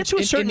 like you get to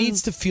a certain... It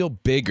needs to feel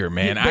bigger,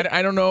 man. Yeah,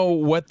 I don't know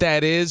what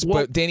that is,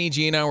 but Danny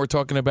G and I were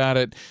talking about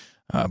it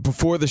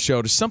before the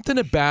show. There's something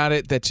about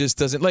it that just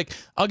doesn't... Like,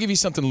 I'll give you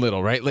something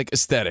little, right? Like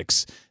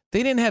aesthetics.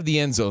 They didn't have the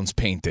end zones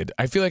painted.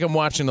 I feel like I'm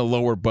watching a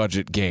lower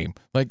budget game.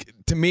 Like,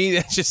 to me,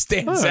 that just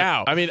stands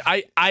out. I mean,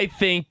 I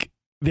think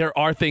there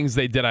are things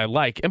they did I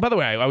like. And by the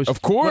way,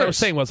 of course. What I was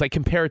saying was, like,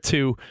 compare it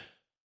to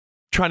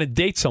trying to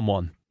date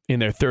someone in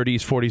their 30s,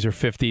 40s, or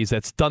 50s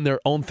that's done their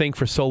own thing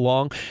for so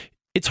long.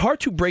 It's hard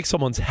to break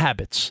someone's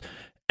habits.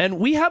 And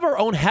we have our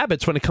own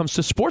habits when it comes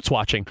to sports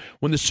watching.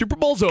 When the Super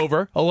Bowl's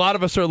over, a lot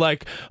of us are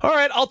like, all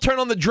right, I'll turn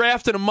on the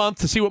draft in a month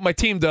to see what my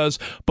team does,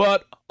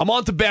 but I'm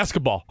on to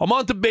basketball. I'm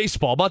on to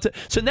baseball.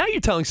 So now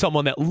you're telling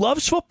someone that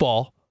loves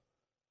football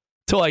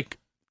to, like,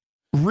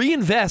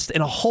 reinvest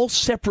in a whole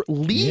separate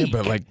league.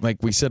 Yeah, but like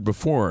we said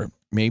before,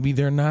 maybe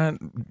they're not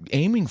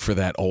aiming for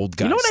that old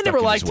guy. You know what I never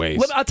liked? Ways.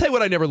 I'll tell you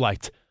what I never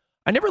liked.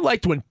 I never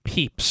liked when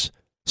Peeps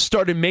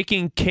started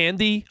making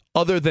candy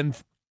other than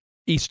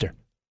Easter.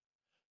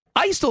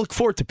 I used to look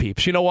forward to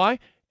Peeps. You know why?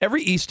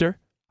 Every Easter,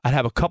 I'd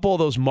have a couple of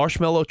those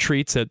marshmallow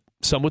treats that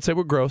some would say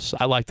were gross.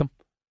 I liked them.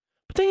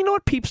 But then you know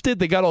what Peeps did?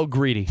 They got all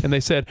greedy. And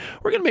they said,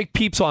 we're going to make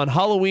Peeps on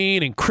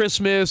Halloween and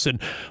Christmas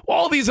and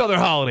all these other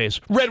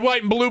holidays. Red,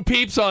 white, and blue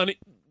Peeps on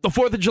the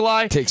 4th of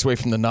July. Takes away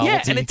from the novelty.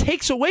 Yeah, and it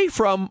takes away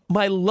from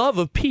my love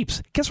of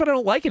Peeps. Guess what I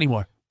don't like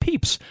anymore?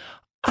 Peeps.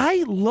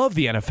 I love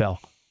the NFL.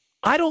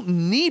 I don't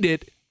need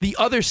it the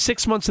other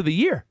 6 months of the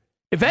year.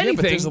 If anything,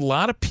 but there's a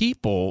lot of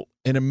people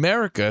in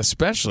America,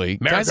 especially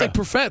guys like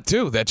Perfett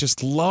too, that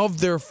just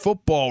love their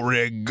football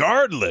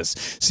regardless.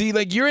 See,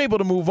 like you're able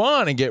to move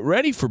on and get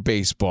ready for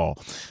baseball.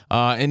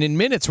 And in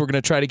minutes, we're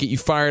going to try to get you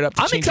fired up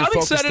to change your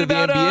focus to the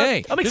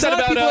NBA. I'm excited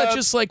about people that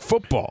just like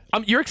football.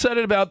 You're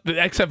excited about the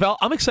XFL.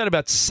 I'm excited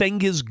about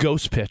Senga's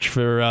ghost pitch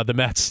for the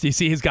Mets. Do you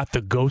see he's got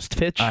the ghost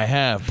pitch? I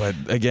have, but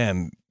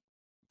again,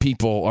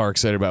 people are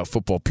excited about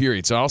football,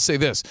 period. So I'll say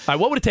this. All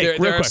right, what would it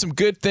take? There are some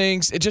good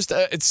things. It just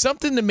it's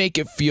something to make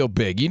it feel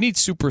big. You need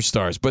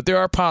superstars, but there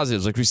are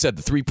positives. Like we said,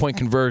 the 3-point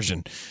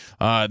conversion,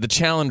 the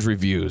challenge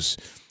reviews.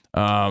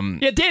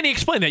 Yeah, Danny,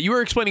 explain that. You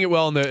were explaining it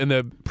well in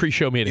the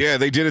pre-show meeting. Yeah,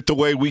 they did it the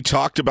way we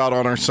talked about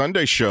on our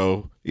Sunday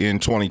show in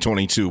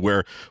 2022,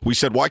 where we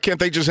said, why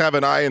can't they just have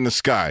an eye in the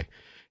sky?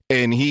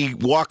 And he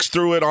walks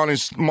through it on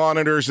his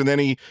monitors, and then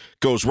he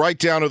goes right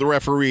down to the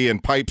referee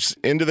and pipes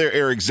into their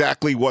ear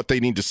exactly what they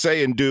need to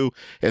say and do,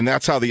 and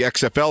that's how the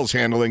XFL is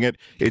handling it.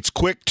 It's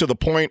quick, to the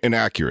point, and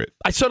accurate.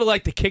 I sort of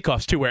like the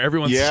kickoffs, too, where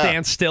everyone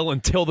stands still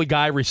until the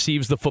guy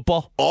receives the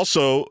football.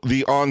 Also,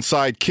 the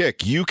onside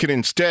kick. You can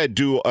instead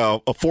do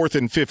a 4th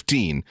and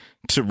 15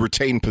 to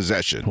retain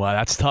possession. Well,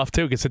 that's tough,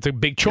 too, because it's a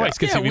big choice,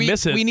 because if you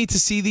miss it... We need to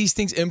see these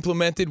things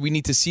implemented. We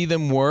need to see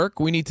them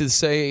work. We need to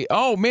say,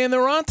 oh, man,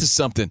 they're onto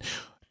something.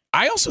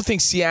 I also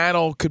think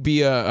Seattle could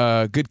be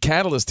a good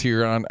catalyst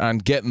here on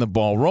getting the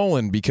ball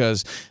rolling,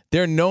 because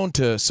they're known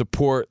to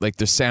support like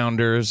the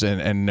Sounders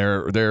and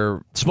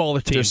their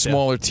smaller teams.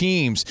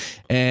 Teams,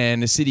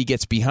 and the city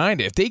gets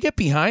behind it. If they get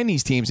behind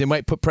these teams, it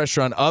might put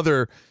pressure on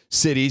other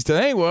cities to,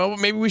 hey, well,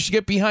 maybe we should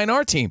get behind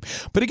our team.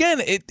 But again,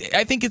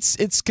 I think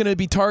it's going to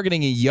be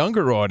targeting a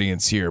younger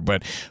audience here.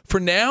 But for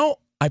now,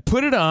 I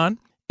put it on,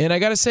 and I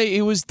got to say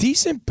it was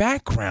decent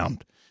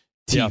background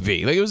TV.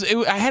 Yeah.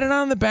 Like I had it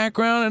on in the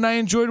background, and I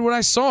enjoyed what I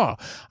saw.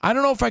 I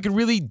don't know if I could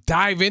really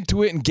dive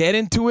into it and get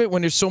into it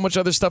when there's so much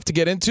other stuff to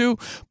get into,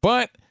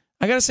 but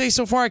I gotta say,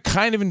 so far I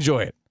kind of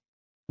enjoy it.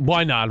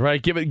 Why not,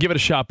 right? Give it a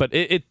shot, but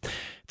it's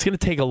going to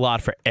take a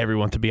lot for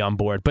everyone to be on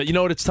board. But you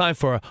know what? It's time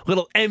for a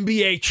little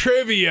NBA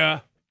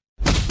trivia.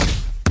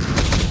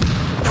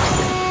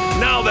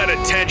 Now that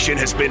attention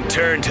has been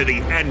turned to the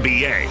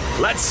NBA,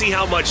 let's see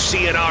how much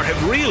CNR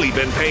have really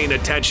been paying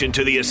attention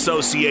to the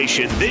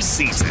association this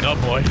season. Oh,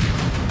 boy.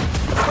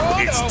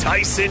 It's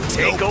Tyson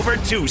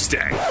Takeover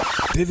Tuesday.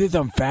 This is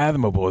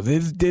unfathomable.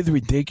 This is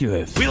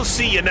ridiculous. We'll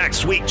see you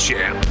next week,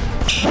 champ.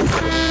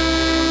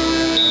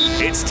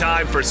 It's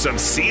time for some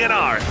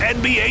CNR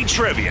NBA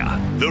trivia.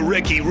 The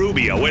Ricky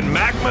Rubio and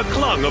Mac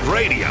McClung of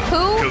radio,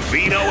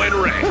 Covino and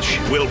Rich,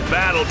 will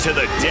battle to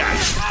the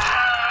death.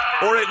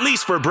 or at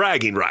least for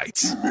bragging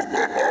rights.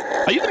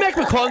 Are you the Mac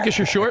McClung because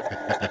you're short?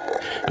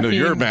 No,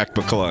 you're Mac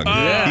McClung.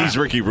 He's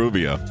Ricky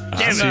Rubio.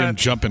 I see him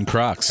jumping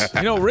Crocs.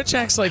 Rich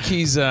acts like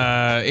he's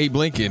Abe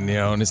Lincoln,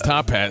 in his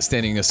top hat,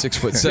 standing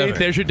 6'7". See,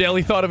 there's your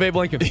daily thought of Abe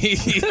Lincoln.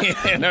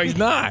 No, he's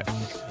not.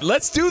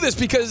 Let's do this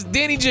because,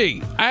 Danny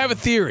G, I have a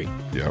theory.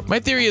 Yep. My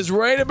theory is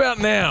right about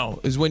now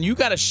is when you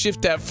got to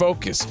shift that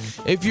focus.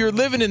 If you're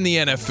living in the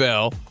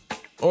NFL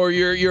or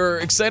you're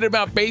excited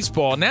about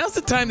baseball, now's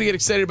the time to get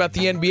excited about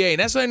the NBA. And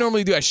that's what I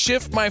normally do. I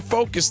shift my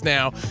focus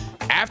now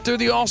after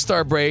the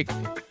All-Star break,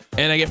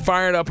 and I get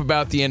fired up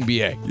about the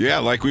NBA. Yeah,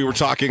 like we were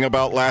talking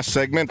about last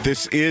segment,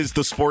 this is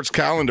the sports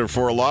calendar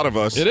for a lot of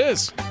us. It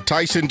is.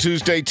 Tyson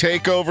Tuesday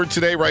takeover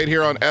today right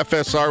here on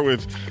FSR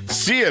with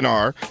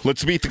CNR.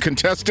 Let's meet the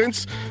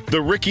contestants,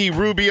 the Ricky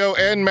Rubio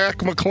and Mac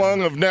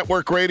McClung of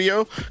Network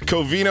Radio.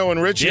 Covino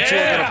and Rich, you two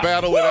are going to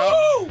battle it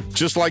out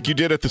just like you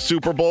did at the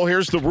Super Bowl.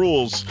 Here's the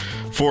rules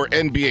for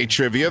NBA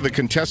trivia. The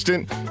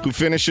contestant who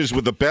finishes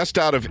with the best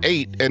out of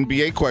 8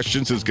 NBA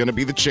questions is going to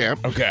be the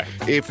champ. Okay.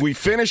 If we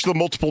finish the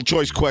multiple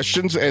choice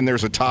questions and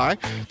there's a tie,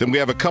 then we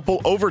have a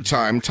couple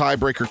overtime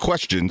tiebreaker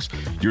questions.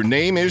 Your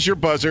name is your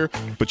buzzer,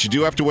 but you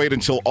do have to wait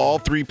until all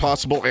 3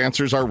 possible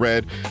answers are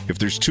read. If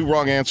there's 2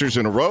 wrong answers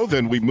in a row,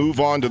 then we move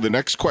on to the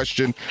next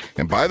question.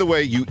 And by the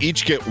way, you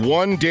each get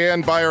 1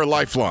 Dan Beyer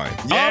lifeline.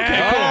 Yeah.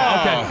 Okay,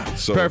 cool. Okay,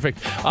 So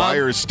perfect.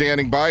 Beyer is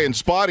standing by, and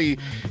Spotty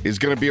is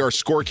going to be our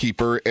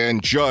scorekeeper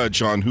and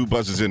judge on who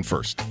buzzes in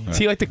first. Is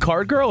he like the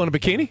card girl in a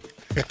bikini?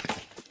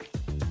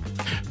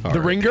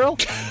 The ring girl?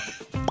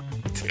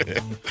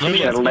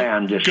 Settle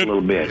down just a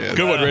little bit.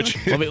 Good one,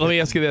 Rich. Let me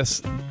ask you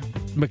this.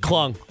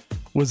 McClung,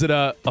 was it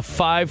a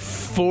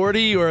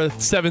 540 or a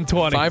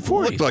 720?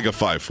 540. Looked like a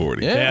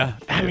 540. Yeah.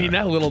 I mean,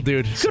 that little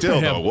dude. Good Still, for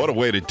him. though, what a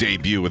way to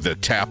debut with a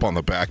tap on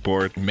the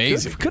backboard.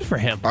 Amazing. Good for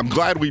him. I'm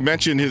glad we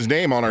mentioned his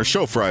name on our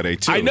show Friday,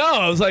 too. I know.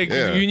 I was like,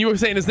 Yeah. when you were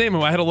saying his name,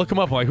 I had to look him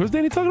up. I'm like, who's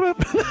Danny talking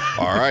about?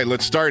 All right,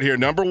 let's start here.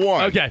 Number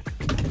 1. Okay.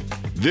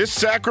 This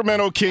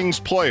Sacramento Kings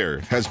player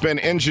has been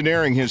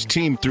engineering his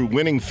team through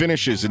winning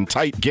finishes in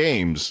tight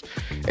games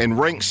and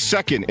ranks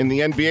 2nd in the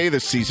NBA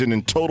this season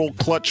in total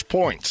clutch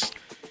points.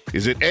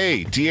 Is it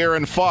A,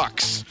 De'Aaron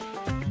Fox,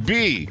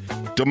 B,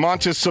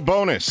 Domantas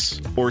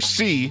Sabonis, or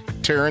C,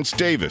 Terrence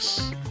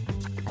Davis?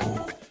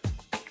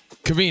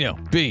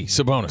 Covino. B,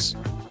 Sabonis.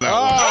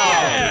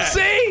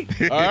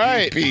 See? All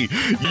right. B,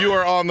 you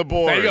are on the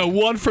board. There you go.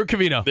 1 for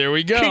Covino. There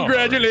we go.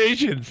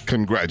 Congratulations.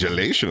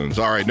 Congratulations.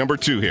 All right, number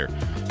 2 here.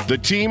 The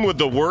team with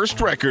the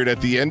worst record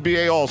at the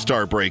NBA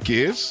All-Star break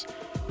is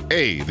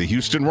A, the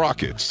Houston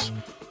Rockets,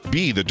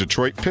 B, the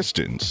Detroit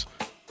Pistons,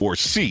 or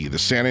C, the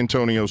San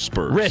Antonio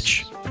Spurs.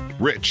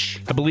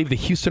 Rich. I believe the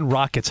Houston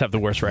Rockets have the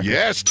worst record.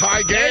 Yes,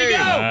 tie game. There you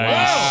go.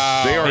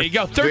 Wow. They are, There you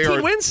go.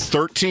 13 wins?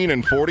 13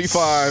 and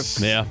 45.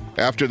 Yeah.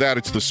 After that,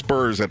 it's the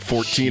Spurs at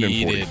 14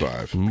 and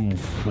 45.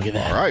 Look at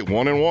that. All right,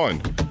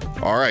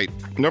 1-1. All right,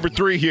 number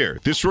 3 here.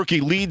 This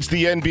rookie leads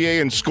the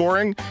NBA in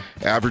scoring,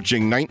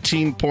 averaging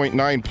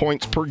 19.9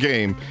 points per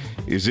game.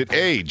 Is it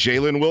A,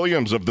 Jalen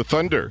Williams of the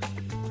Thunder,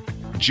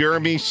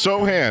 Jeremy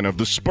Sohan of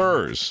the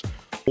Spurs,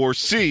 or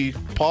C,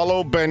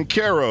 Paolo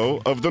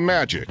Banchero of the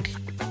Magic?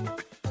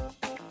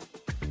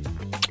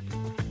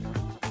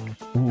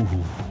 Ooh.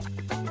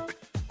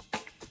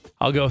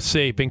 I'll go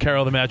C, Banchero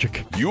of the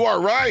Magic. You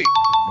are right.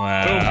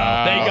 Wow.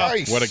 Boom. There you go.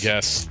 Nice. What a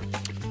guess.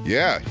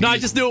 Yeah. No, I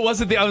just knew it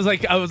wasn't the. I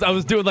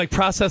was doing like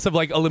process of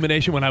like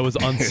elimination when I was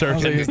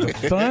uncertain.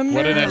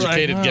 What an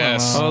educated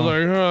guess. I was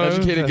like,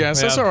 Educated guess.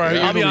 That's all right.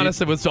 I'll be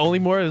honest. It was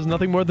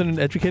nothing more than an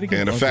educated guess.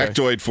 And a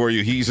factoid for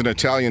you, he's an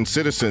Italian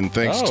citizen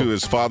thanks to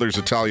his father's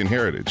Italian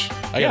heritage.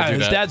 Yeah,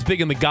 his dad's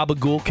big in the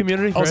gabagool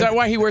community. Oh, is that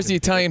why he wears the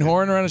Italian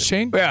horn around his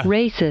chain? Yeah.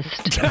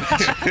 Racist.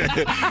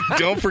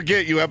 Don't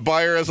forget, you have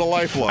Beyer as a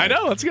lifeline. I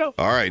know. Let's go.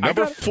 All right,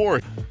 number 4.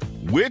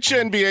 Which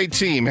NBA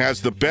team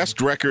has the best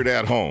record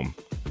at home?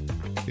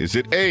 Is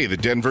it A, the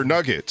Denver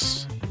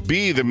Nuggets,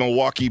 B, the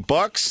Milwaukee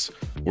Bucks,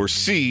 or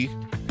C,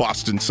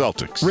 Boston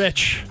Celtics?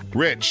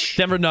 Rich.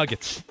 Denver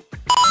Nuggets.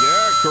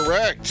 Yeah,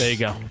 correct. There you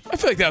go. I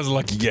feel like that was a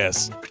lucky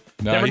guess.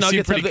 No,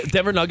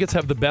 Denver Nuggets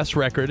have the best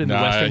record in the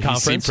Western he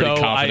Conference. seemed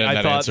pretty confident in I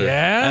that thought, answer.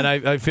 Yeah?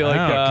 and I feel like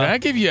I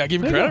give you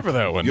credit for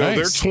that one. Yo,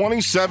 Nice. they're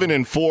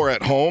 27-4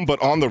 at home,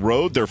 but on the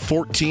road they're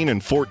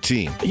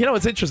 14-14. You know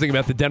what's interesting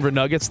about the Denver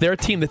Nuggets? They're a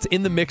team that's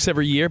in the mix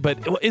every year, but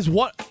is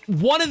one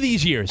of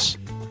these years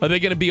are they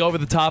going to be over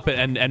the top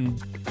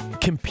and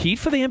compete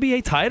for the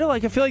NBA title?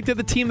 Like I feel like they're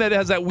the team that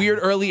has that weird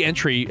early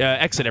entry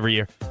exit every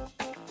year.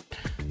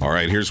 All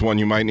right, here's one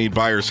you might need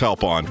Beyer's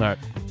help on. All right.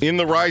 In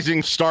the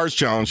Rising Stars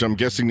Challenge, I'm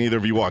guessing neither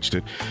of you watched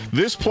it,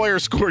 this player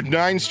scored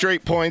 9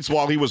 straight points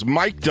while he was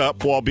mic'd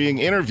up while being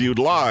interviewed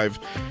live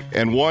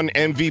and won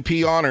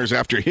MVP honors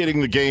after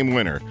hitting the game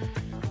winner.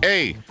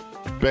 A,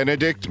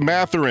 Benedict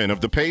Mathurin of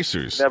the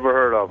Pacers. Never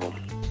heard of him.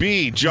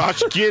 B,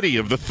 Josh Giddey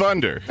of the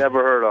Thunder.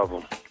 Never heard of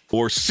him.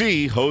 Or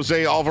C,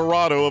 Jose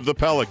Alvarado of the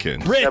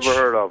Pelicans. Rich. Never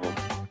heard of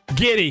him.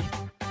 Giddy.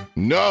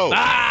 No.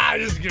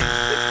 Just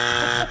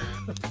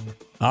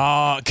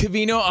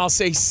Covino, I'll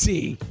say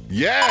C.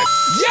 Yes.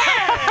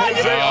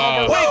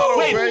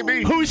 Wait,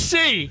 baby. who's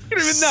C? You don't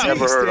even know.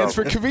 Never heard stands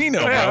of. for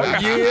Covino.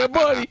 Yeah,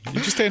 buddy. You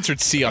just answered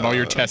C on all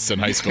your tests in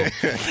high school.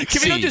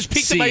 Covino just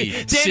peeked at my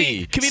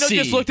Covino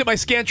just looked at my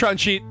Scantron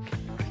sheet.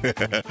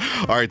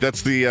 All right,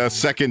 that's the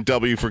second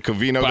W for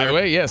Covino. By the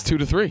way, yes,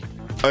 2-3.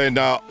 And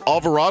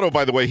Alvarado,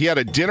 by the way, he had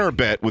a dinner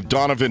bet with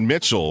Donovan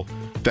Mitchell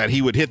that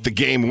he would hit the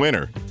game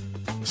winner.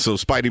 So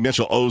Spidey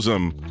Mitchell owes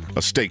him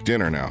a steak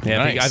dinner now. Yeah,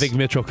 Nice. I think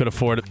Mitchell could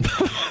afford it.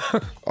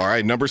 All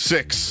right, number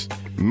 6.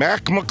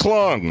 Mac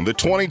McClung, the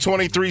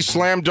 2023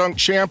 Slam Dunk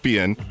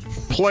champion,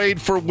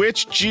 played for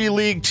which G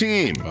League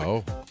team?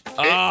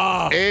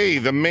 A,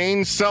 the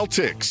Maine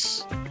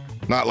Celtics.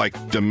 Not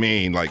like the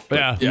Maine, like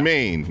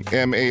Maine,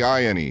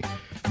 M-A-I-N-E.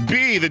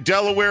 B, the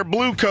Delaware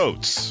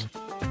Bluecoats.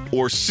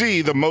 Or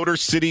C, the Motor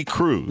City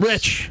Cruise.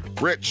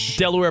 Rich.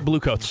 Delaware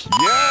Bluecoats.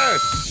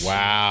 Yes.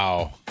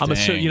 Wow. I'm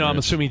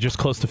assuming just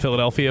close to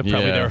Philadelphia,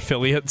 probably their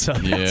affiliate. So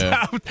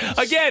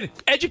again,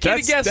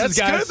 educated guesses, that's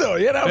guys. good, though.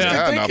 Yeah, that was good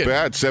Not thinking.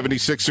 bad.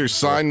 76ers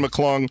signed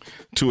McClung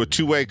to a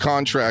 2-way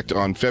contract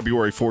on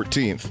February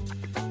 14th.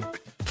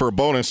 For a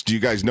bonus, do you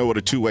guys know what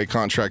a 2-way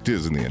contract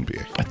is in the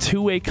NBA? A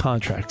 2-way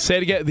contract. Say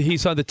it again. He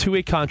signed the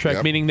 2-way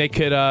contract, meaning they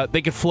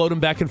could float him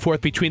back and forth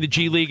between the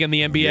G League and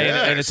the NBA,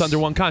 and it's under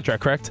one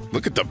contract, correct?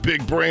 Look at the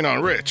big brain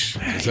on Rich.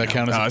 Does that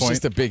count as a It's point?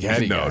 just a big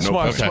head. No,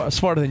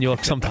 Smarter than you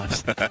look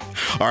sometimes.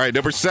 All right,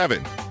 number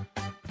 7.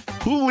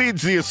 Who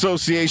leads the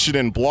association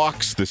in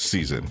blocks this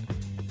season?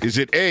 Is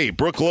it A,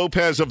 Brooke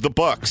Lopez of the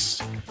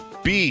Bucks,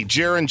 B,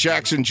 Jaren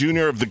Jackson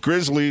Jr. of the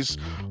Grizzlies,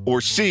 or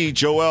C,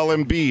 Joel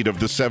Embiid of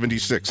the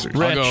 76ers?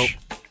 Rich.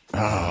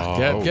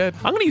 Good.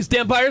 I'm going to use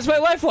Dan Byer as my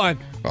lifeline.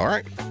 All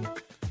right.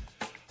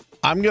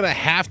 I'm going to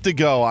have to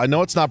go. I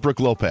know it's not Brooke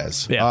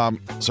Lopez. Yeah.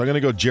 So I'm going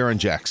to go Jaren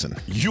Jackson.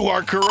 You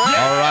are correct. All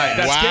right.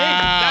 That's game.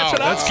 That's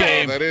what I'm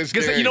saying. That is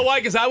Because game. you know why?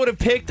 Because I would have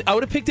picked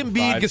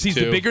Embiid because he's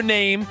the 5-2. bigger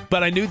name,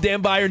 but I knew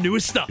Dan Byer knew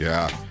his stuff.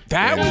 Yeah.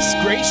 That was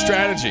great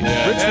strategy.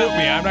 Rich whooped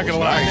me. I'm not going to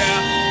lie.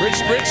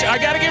 Nice. Rich,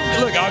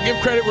 I'll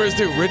give credit where it's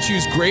due. Rich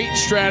used great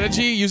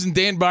strategy, using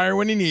Dan Byer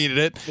when he needed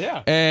it.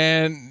 Yeah.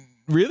 And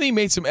really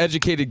made some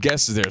educated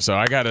guesses there. So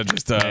I got to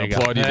just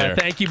applaud you there.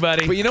 Thank you,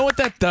 buddy. But you know what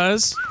that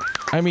does?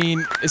 I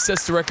mean, it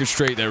sets the record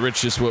straight that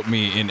Rich just whooped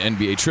me in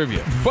NBA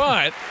trivia.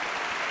 But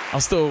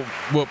I'll still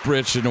whoop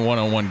Rich in a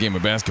one-on-one game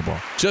of basketball.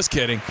 Just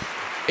kidding.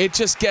 It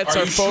just gets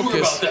our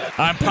focus.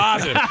 I'm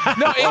positive.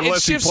 No, it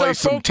Unless he shifts our plays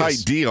some focus.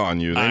 tight D on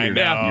you, then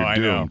you're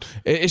doomed.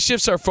 It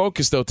shifts our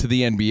focus, though, to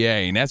the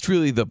NBA, and that's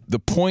really the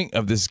point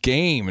of this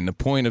game and the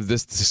point of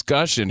this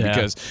discussion,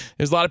 because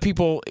there's a lot of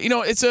people,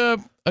 it's a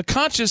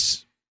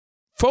conscious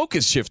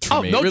focus shift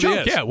for me. No it really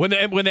joke. is. Yeah, when the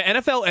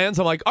NFL ends,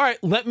 I'm like, all right,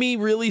 let me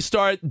really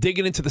start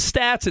digging into the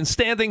stats and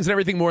standings and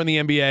everything more in the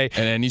NBA.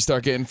 And then you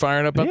start getting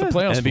fired up about the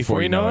playoffs. And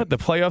before you know it, the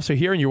playoffs are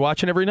here, and you're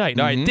watching every night.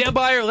 All right, Dan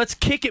Byer, let's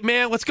kick it,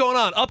 man. What's going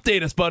on?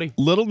 Update us, buddy.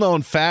 Little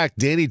known fact,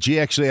 Danny G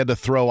actually had to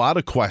throw out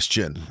a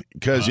question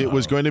because it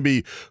was going to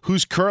be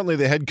who's currently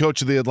the head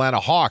coach of the Atlanta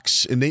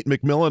Hawks, and Nate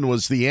McMillan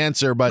was the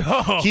answer, but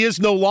he is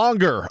no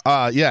longer,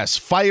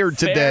 fired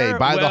today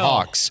by the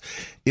Hawks.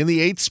 In the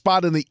 8th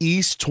spot in the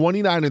East,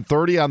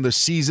 29-30 on the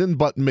season,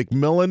 but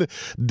McMillan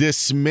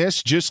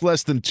dismissed just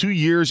less than 2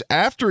 years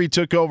after he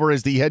took over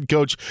as the head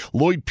coach.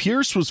 Lloyd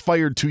Pierce was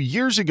fired 2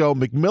 years ago.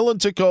 McMillan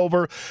took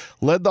over,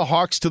 led the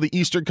Hawks to the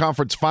Eastern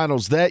Conference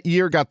Finals that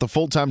year, got the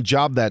full-time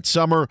job that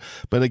summer,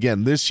 but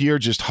again, this year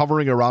just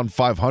hovering around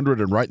 500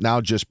 and right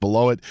now just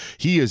below it.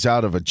 He is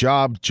out of a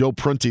job. Joe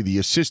Prunty, the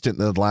assistant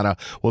in Atlanta,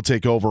 will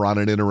take over on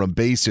an interim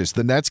basis.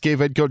 The Nets gave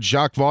head coach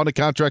Jacques Vaughn a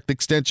contract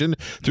extension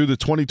through the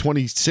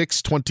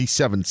 2026-27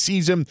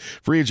 season.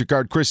 Free agent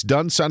guard Chris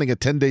Dunn signing a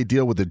 10-day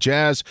deal with the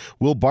Jazz.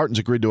 Will Barton's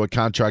agreed to a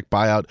contract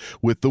buyout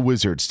with the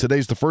Wizards.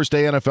 Today's the first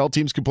day NFL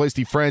teams can place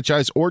the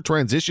franchise or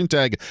transition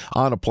tag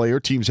on a player.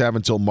 Teams have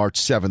until March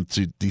 7th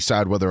to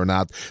decide whether or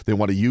not they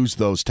want to use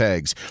those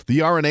tags. The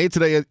RNA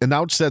today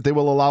announced that they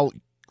will allow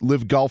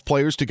Live Golf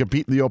players to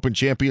compete in the Open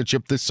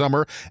Championship this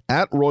summer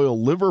at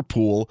Royal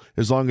Liverpool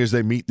as long as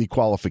they meet the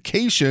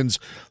qualifications.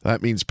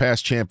 That means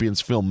past champions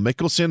Phil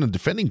Mickelson and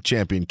defending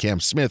champion Cam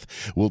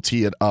Smith will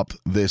tee it up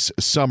this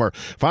summer.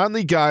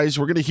 Finally, guys,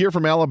 we're going to hear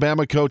from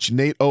Alabama coach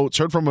Nate Oates.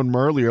 Heard from him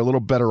earlier, a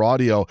little better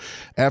audio,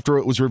 after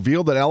it was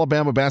revealed that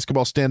Alabama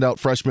basketball standout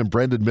freshman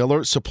Brandon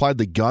Miller supplied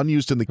the gun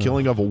used in the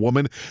killing of a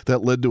woman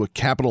that led to a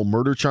capital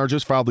murder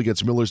charges filed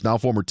against Miller's now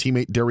former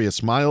teammate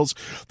Darius Miles.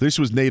 This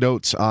was Nate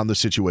Oates on the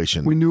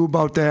situation. We knew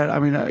about that. I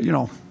mean,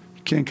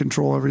 can't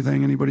control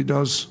everything anybody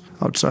does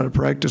outside of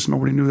practice.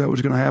 Nobody knew that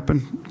was going to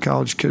happen.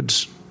 College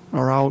kids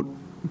are out.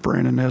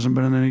 Brandon hasn't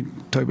been in any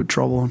type of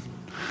trouble,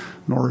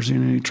 nor is he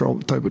in any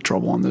type of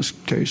trouble on this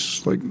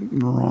case. Like, in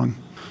the wrong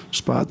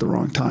spot at the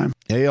wrong time.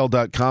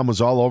 AL.com was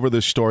all over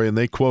this story, and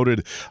they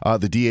quoted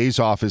the DA's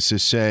office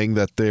as saying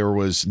that there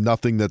was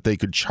nothing that they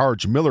could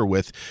charge Miller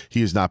with.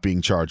 He is not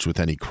being charged with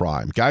any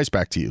crime. Guys,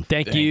 back to you.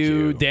 Thank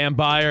you, Dan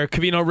Byer.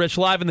 Covino Rich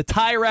live in the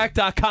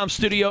TireRack.com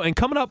studio. And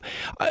coming up,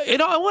 I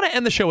want to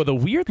end the show with a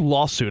weird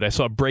lawsuit I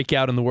saw break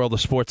out in the world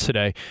of sports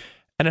today.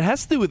 and it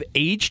has to do with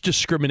age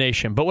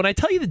discrimination. But when I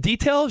tell you the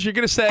details, you're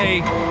going to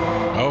say,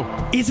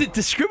 oh, is it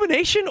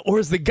discrimination or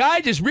is the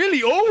guy just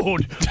really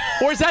old?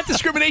 Or is that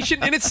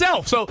discrimination in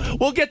itself? So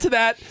we'll get to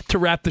that to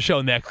wrap the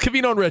show next.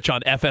 Covino and Rich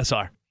on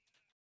FSR.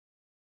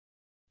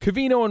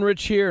 Covino and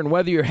Rich here, and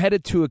whether you're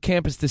headed to a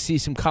campus to see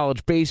some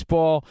college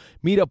baseball,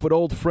 meet up with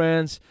old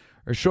friends,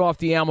 or show off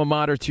the alma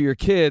mater to your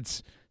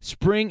kids,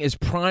 spring is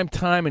prime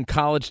time in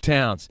college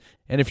towns.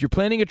 And if you're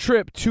planning a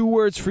trip, 2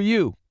 words for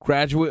you: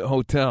 Graduate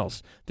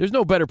Hotels. There's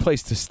no better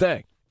place to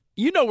stay.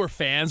 You know we're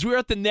fans. We were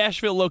at the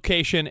Nashville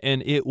location,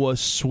 and it was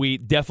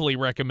sweet. Definitely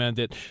recommend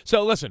it.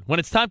 So listen, when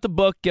it's time to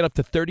book, get up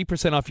to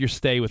 30% off your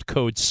stay with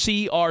code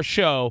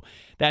CRSHOW.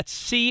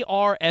 That's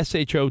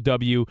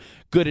CRSHOW.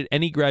 Good at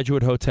any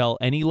Graduate Hotel,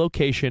 any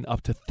location,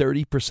 up to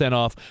 30%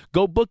 off.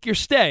 Go book your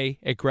stay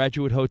at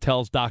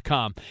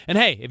graduatehotels.com. And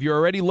hey, if you're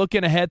already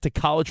looking ahead to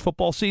college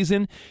football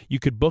season, you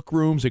could book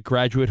rooms at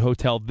Graduate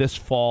Hotel this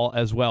fall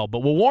as well.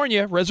 But we'll warn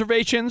you,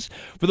 reservations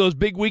for those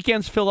big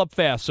weekends fill up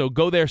fast, so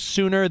go there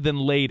sooner than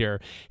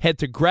later. Head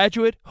to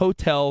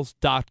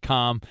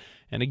graduatehotels.com.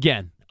 And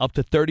again, up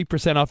to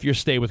 30% off your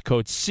stay with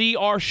code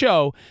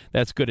CRSHOW.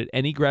 That's good at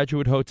any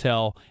Graduate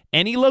Hotel,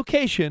 any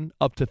location,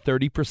 up to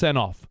 30%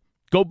 off.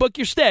 Go book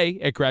your stay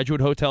at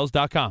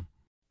graduatehotels.com.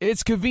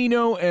 It's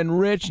Covino and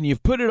Rich, and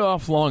you've put it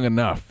off long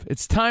enough.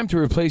 It's time to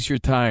replace your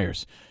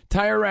tires.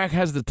 Tire Rack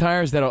has the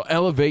tires that'll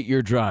elevate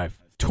your drive.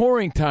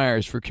 Touring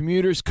tires for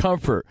commuters'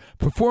 comfort,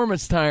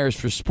 performance tires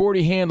for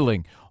sporty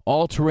handling,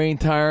 all-terrain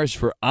tires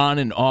for on-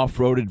 and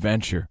off-road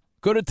adventure.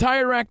 Go to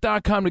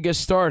TireRack.com to get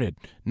started.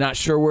 Not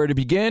sure where to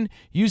begin?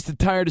 Use the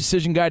Tire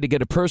Decision Guide to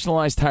get a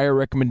personalized tire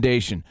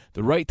recommendation.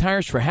 The right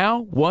tires for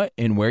how, what,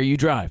 and where you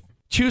drive.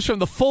 Choose from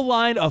the full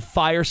line of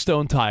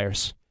Firestone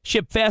tires.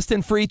 Ship fast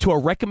and free to a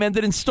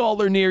recommended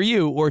installer near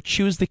you, or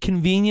choose the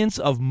convenience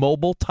of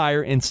mobile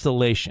tire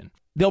installation.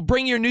 They'll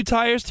bring your new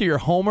tires to your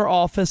home or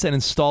office and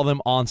install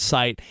them on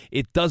site.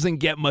 It doesn't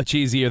get much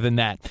easier than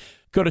that.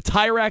 Go to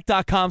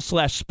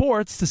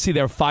TireRack.com/sports to see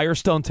their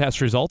Firestone test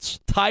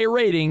results, tire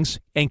ratings,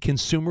 and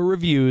consumer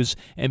reviews,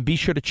 and be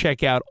sure to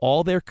check out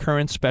all their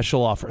current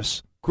special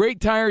offers.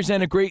 Great tires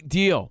and a great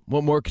deal.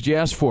 What more could you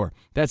ask for?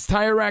 That's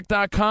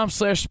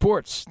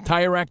TireRack.com/sports.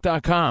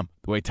 TireRack.com,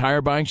 the way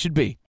tire buying should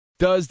be.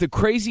 Does the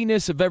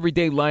craziness of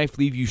everyday life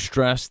leave you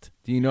stressed?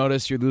 Do you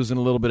notice you're losing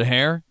a little bit of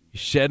hair? You're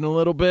shedding a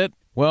little bit?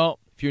 Well,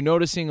 if you're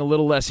noticing a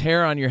little less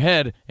hair on your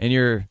head and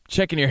you're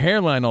checking your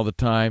hairline all the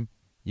time,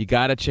 you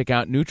got to check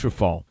out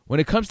Nutrafol. When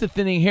it comes to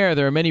thinning hair,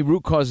 there are many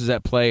root causes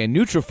at play, and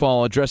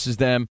Nutrafol addresses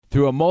them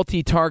through a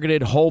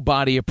multi-targeted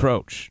whole-body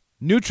approach.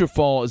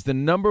 Nutrafol is the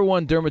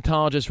 #1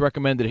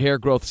 dermatologist-recommended hair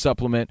growth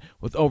supplement,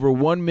 with over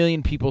 1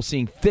 million people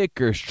seeing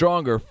thicker,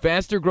 stronger,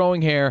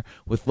 faster-growing hair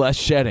with less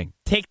shedding.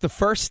 Take the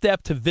first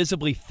step to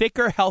visibly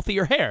thicker,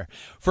 healthier hair.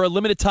 For a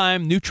limited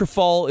time,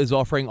 Nutrafol is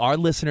offering our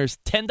listeners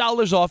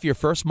 $10 off your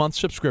first month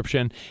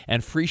subscription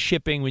and free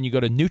shipping when you go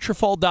to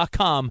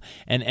Nutrafol.com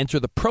and enter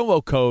the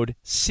promo code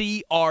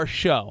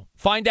CRSHOW.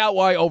 Find out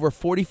why over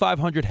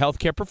 4,500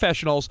 healthcare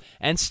professionals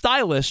and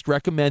stylists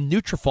recommend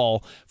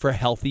Nutrafol for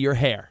healthier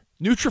hair.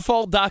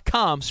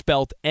 Nutrafol.com,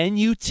 spelled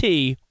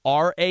Nutrafol.com,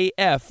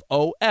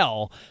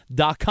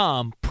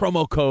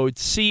 promo code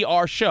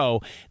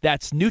CRSHOW.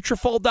 That's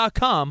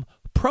Nutrafol.com,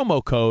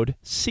 promo code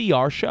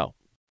CRSHOW.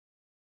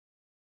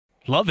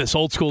 Love this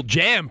old school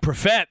jam,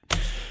 Profet.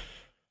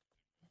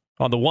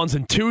 On the ones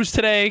and twos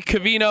today,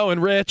 Covino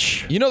and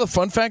Rich. You know the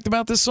fun fact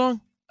about this song?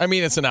 I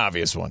mean, it's an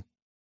obvious one. Do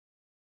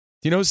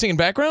you know who's singing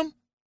background?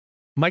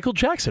 Michael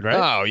Jackson, right?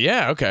 Oh,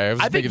 yeah, okay. I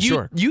was making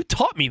sure. You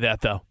taught me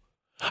that, though.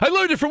 I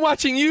learned it from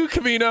watching you,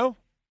 Covino.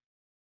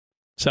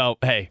 So,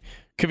 hey,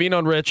 Covino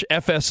and Rich,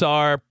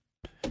 FSR,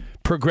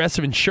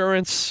 Progressive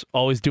Insurance,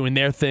 always doing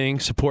their thing,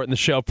 supporting the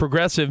show.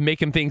 Progressive,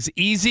 making things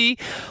easy.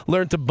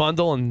 Learn to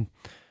bundle and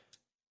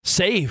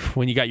save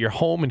when you got your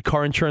home and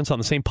car insurance on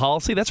the same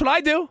policy. That's what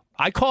I do.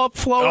 I call up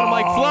Flo, and I'm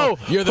like, Flo,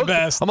 you're the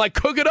best. I'm like,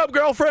 cook it up,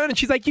 girlfriend. And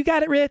she's like, you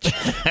got it, Rich.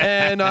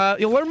 And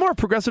you'll learn more at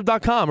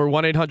Progressive.com or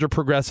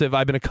 1-800-PROGRESSIVE.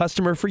 I've been a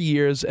customer for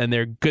years, and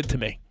they're good to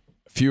me.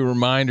 Few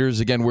reminders.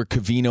 Again, we're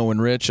Covino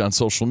and Rich on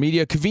social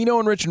media. Covino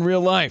and Rich in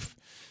real life.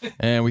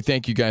 And we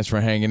thank you guys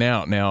for hanging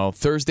out. Now,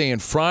 Thursday and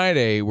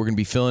Friday, we're going to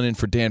be filling in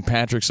for Dan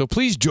Patrick. So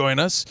please join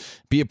us.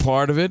 Be a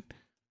part of it.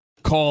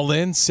 Call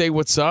in. Say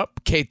what's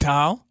up. ¿Qué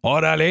tal?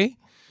 Órale.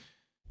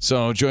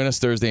 So join us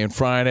Thursday and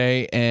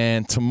Friday.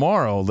 And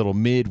tomorrow, a little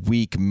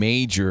midweek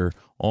major.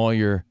 All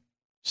your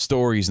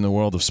stories in the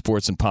world of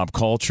sports and pop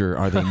culture.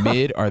 Are they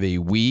mid? Are they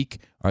weak?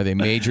 Are they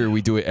major?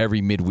 We do it every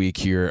midweek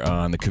here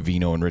on the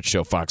Covino and Rich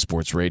Show, Fox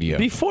Sports Radio.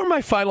 Before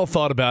my final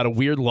thought about a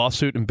weird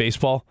lawsuit in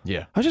baseball,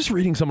 I was just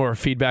reading some of our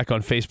feedback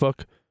on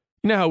Facebook.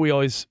 You know how we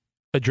always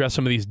address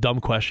some of these dumb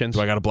questions?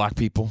 Do I got to block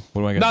people?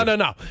 What do I got to do?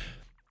 No.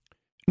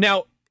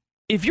 Now,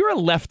 if you're a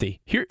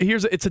lefty,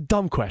 it's a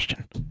dumb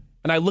question.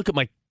 And I look at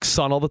my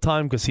son all the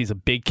time because he's a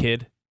big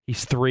kid.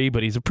 He's 3,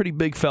 but he's a pretty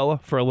big fella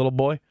for a little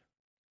boy.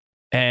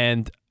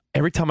 And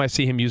every time I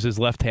see him use his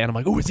left hand, I'm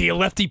like, oh, is he a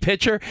lefty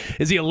pitcher?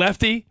 Is he a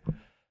lefty?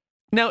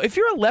 Now, if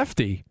you're a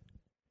lefty,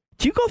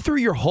 do you go through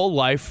your whole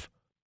life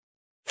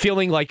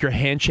feeling like your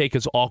handshake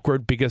is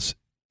awkward because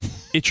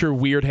it's your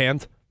weird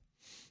hand?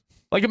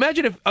 Like,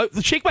 imagine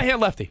if shake my hand,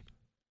 lefty.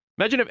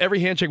 Imagine if every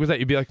handshake was that.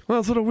 You'd be like, well,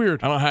 it's a little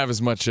weird. I don't have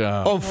as much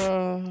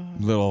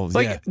little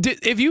like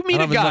if you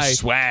meet a guy.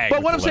 Swag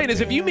but what I'm saying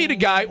is, if you meet a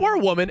guy or a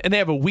woman and they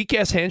have a weak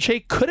ass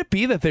handshake, could it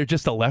be that they're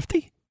just a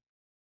lefty?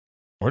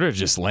 Or they're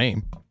just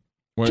lame.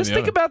 Just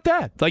think about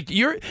that. Like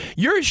you're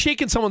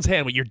shaking someone's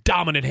hand with your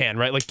dominant hand,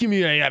 right? Like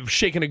I'm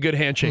shaking a good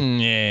handshake.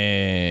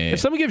 Yeah. If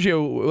someone gives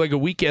you like a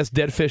weak ass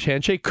dead fish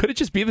handshake, could it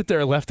just be that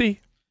they're a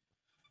lefty?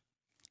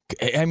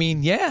 I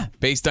mean, yeah,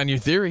 based on your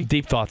theory.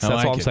 Deep thoughts.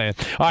 That's all I'm saying.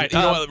 All right. You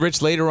know what,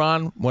 Rich, later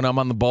on, when I'm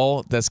on the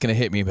ball, that's going to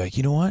hit me. Like,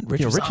 you know what?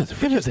 Rich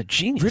is a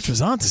genius. Rich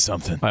was onto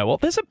something. All right, well,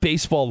 there's a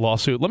baseball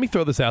lawsuit. Let me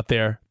throw this out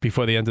there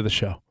before the end of the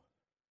show.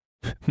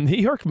 New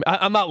York,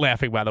 I'm not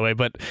laughing, by the way,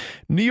 but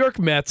New York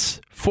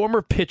Mets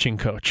former pitching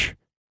coach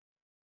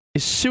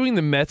is suing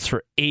the Mets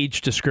for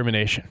age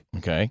discrimination.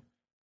 Okay.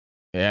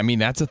 Yeah, I mean,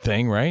 that's a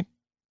thing, right?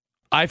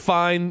 I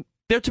find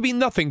there to be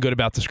nothing good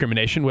about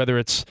discrimination, whether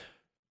it's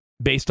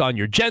based on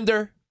your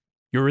gender,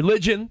 your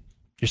religion,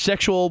 your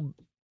sexual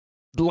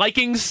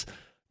likings.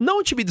 No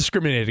one should be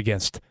discriminated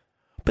against.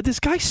 But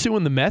this guy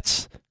suing the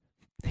Mets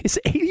is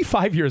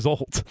 85 years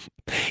old.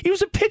 He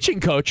was a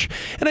pitching coach,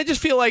 and I just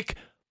feel like,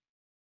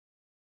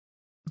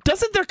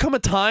 doesn't there come a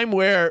time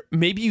where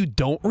maybe you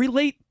don't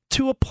relate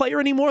to a player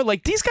anymore?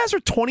 Like, these guys are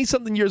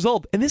 20-something years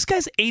old, and this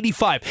guy's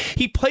 85.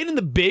 He played in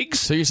the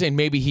bigs. So you're saying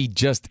maybe he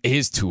just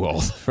is too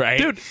old, right?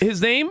 Dude,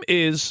 his name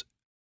is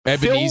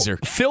Ebenezer.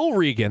 Phil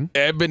Regan.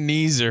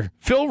 Ebenezer.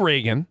 Phil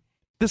Regan.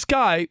 This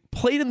guy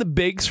played in the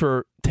bigs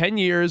for 10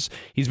 years.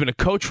 He's been a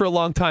coach for a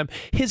long time.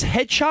 His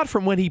headshot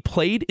from when he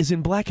played is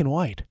in black and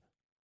white.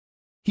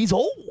 He's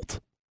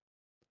old.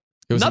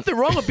 Nothing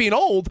wrong with being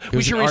old. It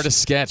was an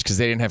artist sketch because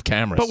they didn't have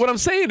cameras. But what I'm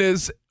saying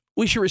is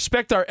we should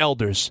respect our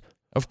elders.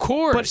 Of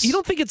course. But you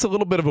don't think it's a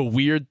little bit of a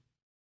weird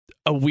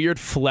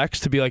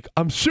flex to be like,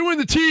 I'm suing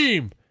the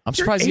team? I'm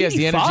surprised he has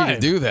the energy to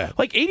do that.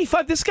 Like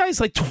 85, this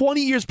guy's like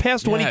 20 years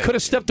past when he could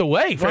have stepped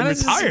away from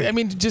retired. I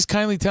mean, just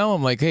kindly tell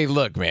him, like, hey,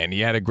 look, man,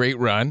 you had a great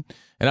run.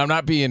 And I'm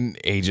not being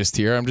ageist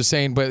here. I'm just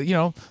saying, but, you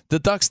know, the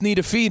Ducks need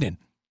a feeding.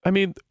 I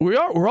mean, we're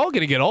all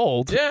going to get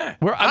old. Yeah.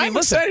 I'm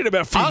excited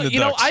about feeding the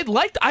Ducks.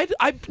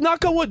 I'm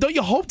knock on wood. Don't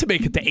you hope to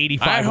make it to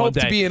 85 I hope one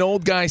day? to be an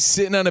old guy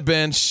sitting on a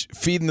bench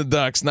feeding the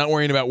Ducks, not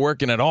worrying about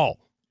working at all.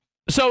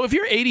 So if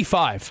you're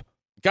 85,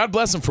 God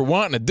bless him for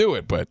wanting to do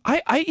it, but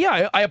I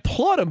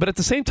applaud him. But at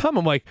the same time,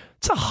 I'm like,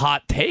 it's a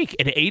hot take.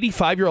 An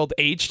 85-year-old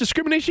age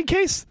discrimination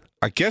case?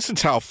 I guess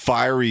it's how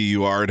fiery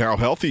you are and how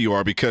healthy you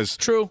are, because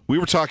we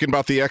were talking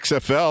about the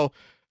XFL.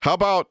 How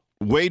about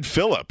Wade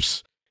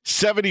Phillips?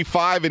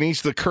 75, and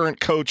he's the current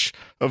coach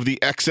of the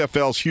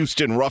XFL's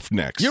Houston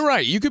Roughnecks. You're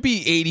right. You could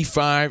be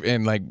 85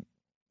 and like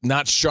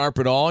not sharp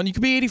at all, and you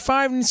could be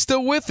 85 and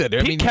still with it.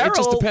 I mean, it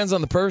just depends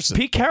on the person.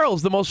 Pete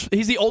Carroll's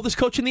he's the oldest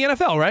coach in the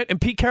NFL, right? And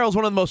Pete Carroll's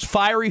one of the most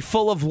fiery,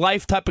 full of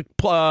life type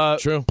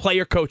of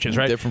player coaches,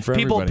 right? Different for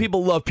people. everybody.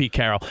 People love Pete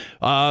Carroll.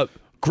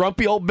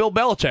 Grumpy old Bill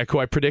Belichick, who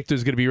I predict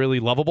is going to be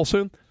really lovable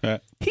soon.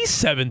 He's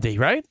 70,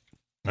 right?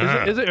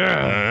 Is it?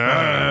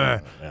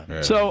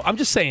 So I'm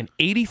just saying,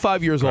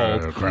 85 years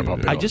old.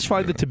 I just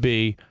find it to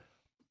be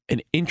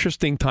an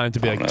interesting time to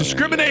be like,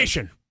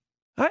 discrimination.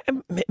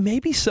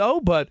 Maybe so,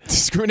 but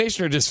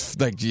discrimination or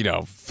just like, you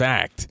know,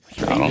 fact.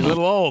 You're a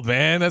little old,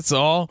 man. That's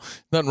all.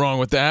 Nothing wrong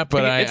with that,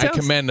 but I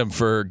commend him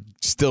for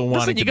still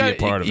wanting to be a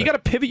part of it. You got to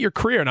pivot your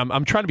career, and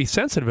I'm trying to be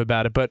sensitive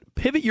about it, but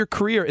pivot your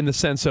career in the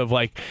sense of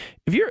like,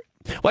 if you're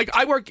like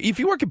if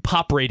you work in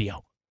pop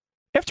radio,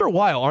 after a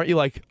while, aren't you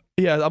like,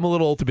 yeah, I'm a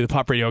little old to be the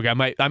pop radio guy.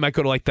 I might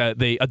go to like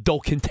the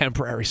adult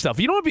contemporary stuff.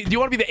 Do you want to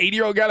be the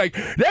 80-year-old guy like,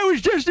 that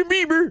was Justin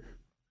Bieber?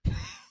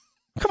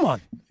 Come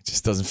on. It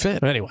just doesn't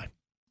fit. Anyway.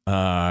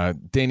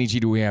 Danny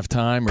G, do we have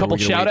time? Or couple are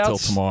we gonna wait till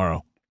shout-outs?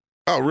 tomorrow?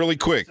 Oh, really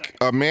quick.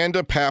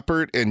 Amanda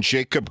Pappert and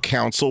Jacob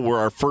Council were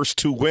our first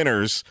two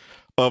winners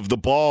of the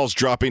balls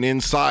dropping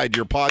inside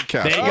your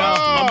podcast. There you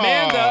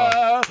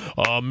go.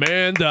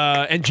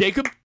 Amanda. And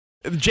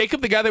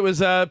Jacob, the guy that was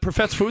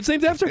Professor Foods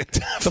named after?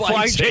 The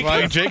Flying Jacob.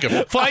 Flying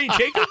Jacob. Flying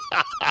Jacob?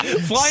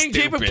 Flying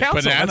Jacob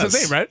Council. Bananas.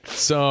 That's his name, right?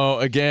 So,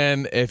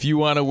 again, if you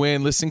want to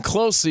win, listen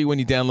closely when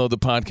you download the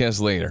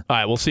podcast later. All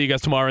right, we'll see you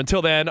guys tomorrow.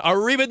 Until then,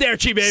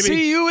 arrivederci, baby.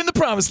 See you in the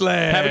promised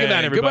land. Have a good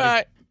night, everybody.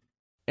 Goodbye.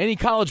 Any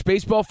college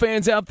baseball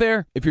fans out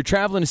there? If you're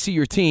traveling to see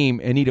your team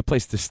and need a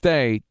place to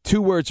stay,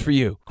 2 words for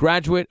you: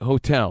 Graduate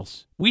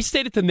Hotels. We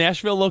stayed at the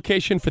Nashville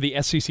location for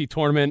the SEC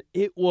tournament.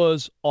 It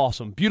was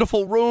awesome.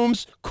 Beautiful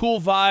rooms,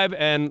 cool vibe,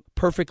 and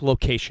perfect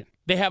location.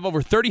 They have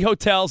over 30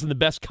 hotels in the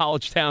best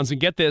college towns, and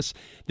get this,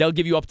 they'll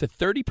give you up to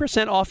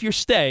 30% off your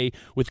stay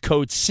with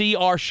code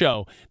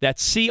CRSHOW.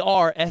 That's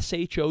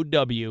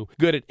CRSHOW.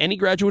 Good at any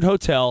Graduate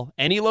Hotel,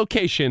 any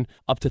location,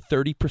 up to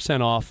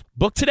 30% off.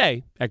 Book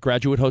today at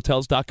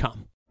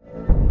graduatehotels.com.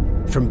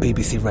 From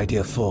BBC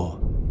Radio 4,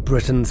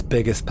 Britain's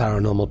biggest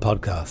paranormal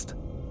podcast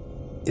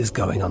is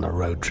going on a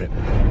road trip.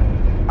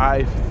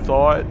 I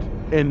thought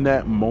in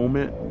that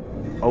moment,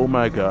 oh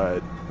my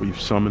God, we've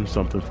summoned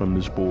something from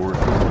this board.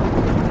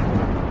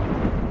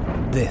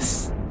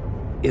 This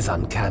is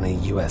Uncanny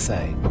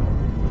USA.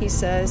 He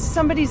says,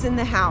 somebody's in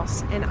the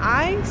house, and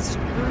I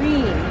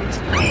screamed.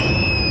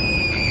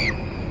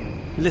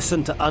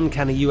 Listen to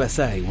Uncanny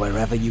USA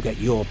wherever you get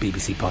your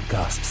BBC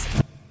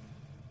podcasts,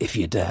 if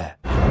you dare.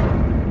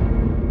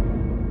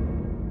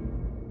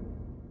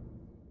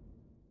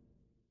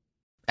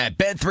 At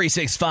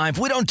Bet365,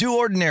 we don't do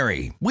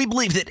ordinary. We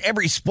believe that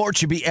every sport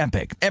should be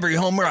epic. Every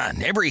home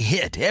run, every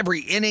hit,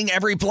 every inning,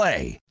 every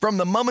play. From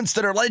the moments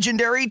that are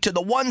legendary to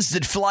the ones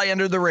that fly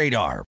under the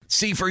radar.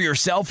 See for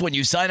yourself when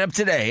you sign up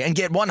today and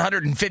get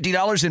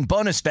 $150 in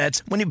bonus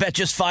bets when you bet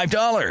just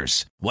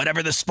 $5.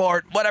 Whatever the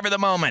sport, whatever the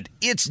moment,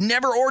 it's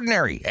never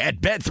ordinary at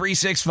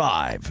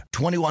Bet365.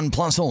 21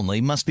 plus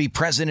only. Must be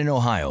present in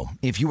Ohio.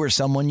 If you or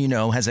someone you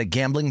know has a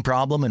gambling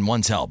problem and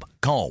wants help,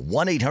 call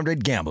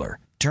 1-800-GAMBLER.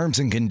 Terms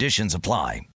and conditions apply.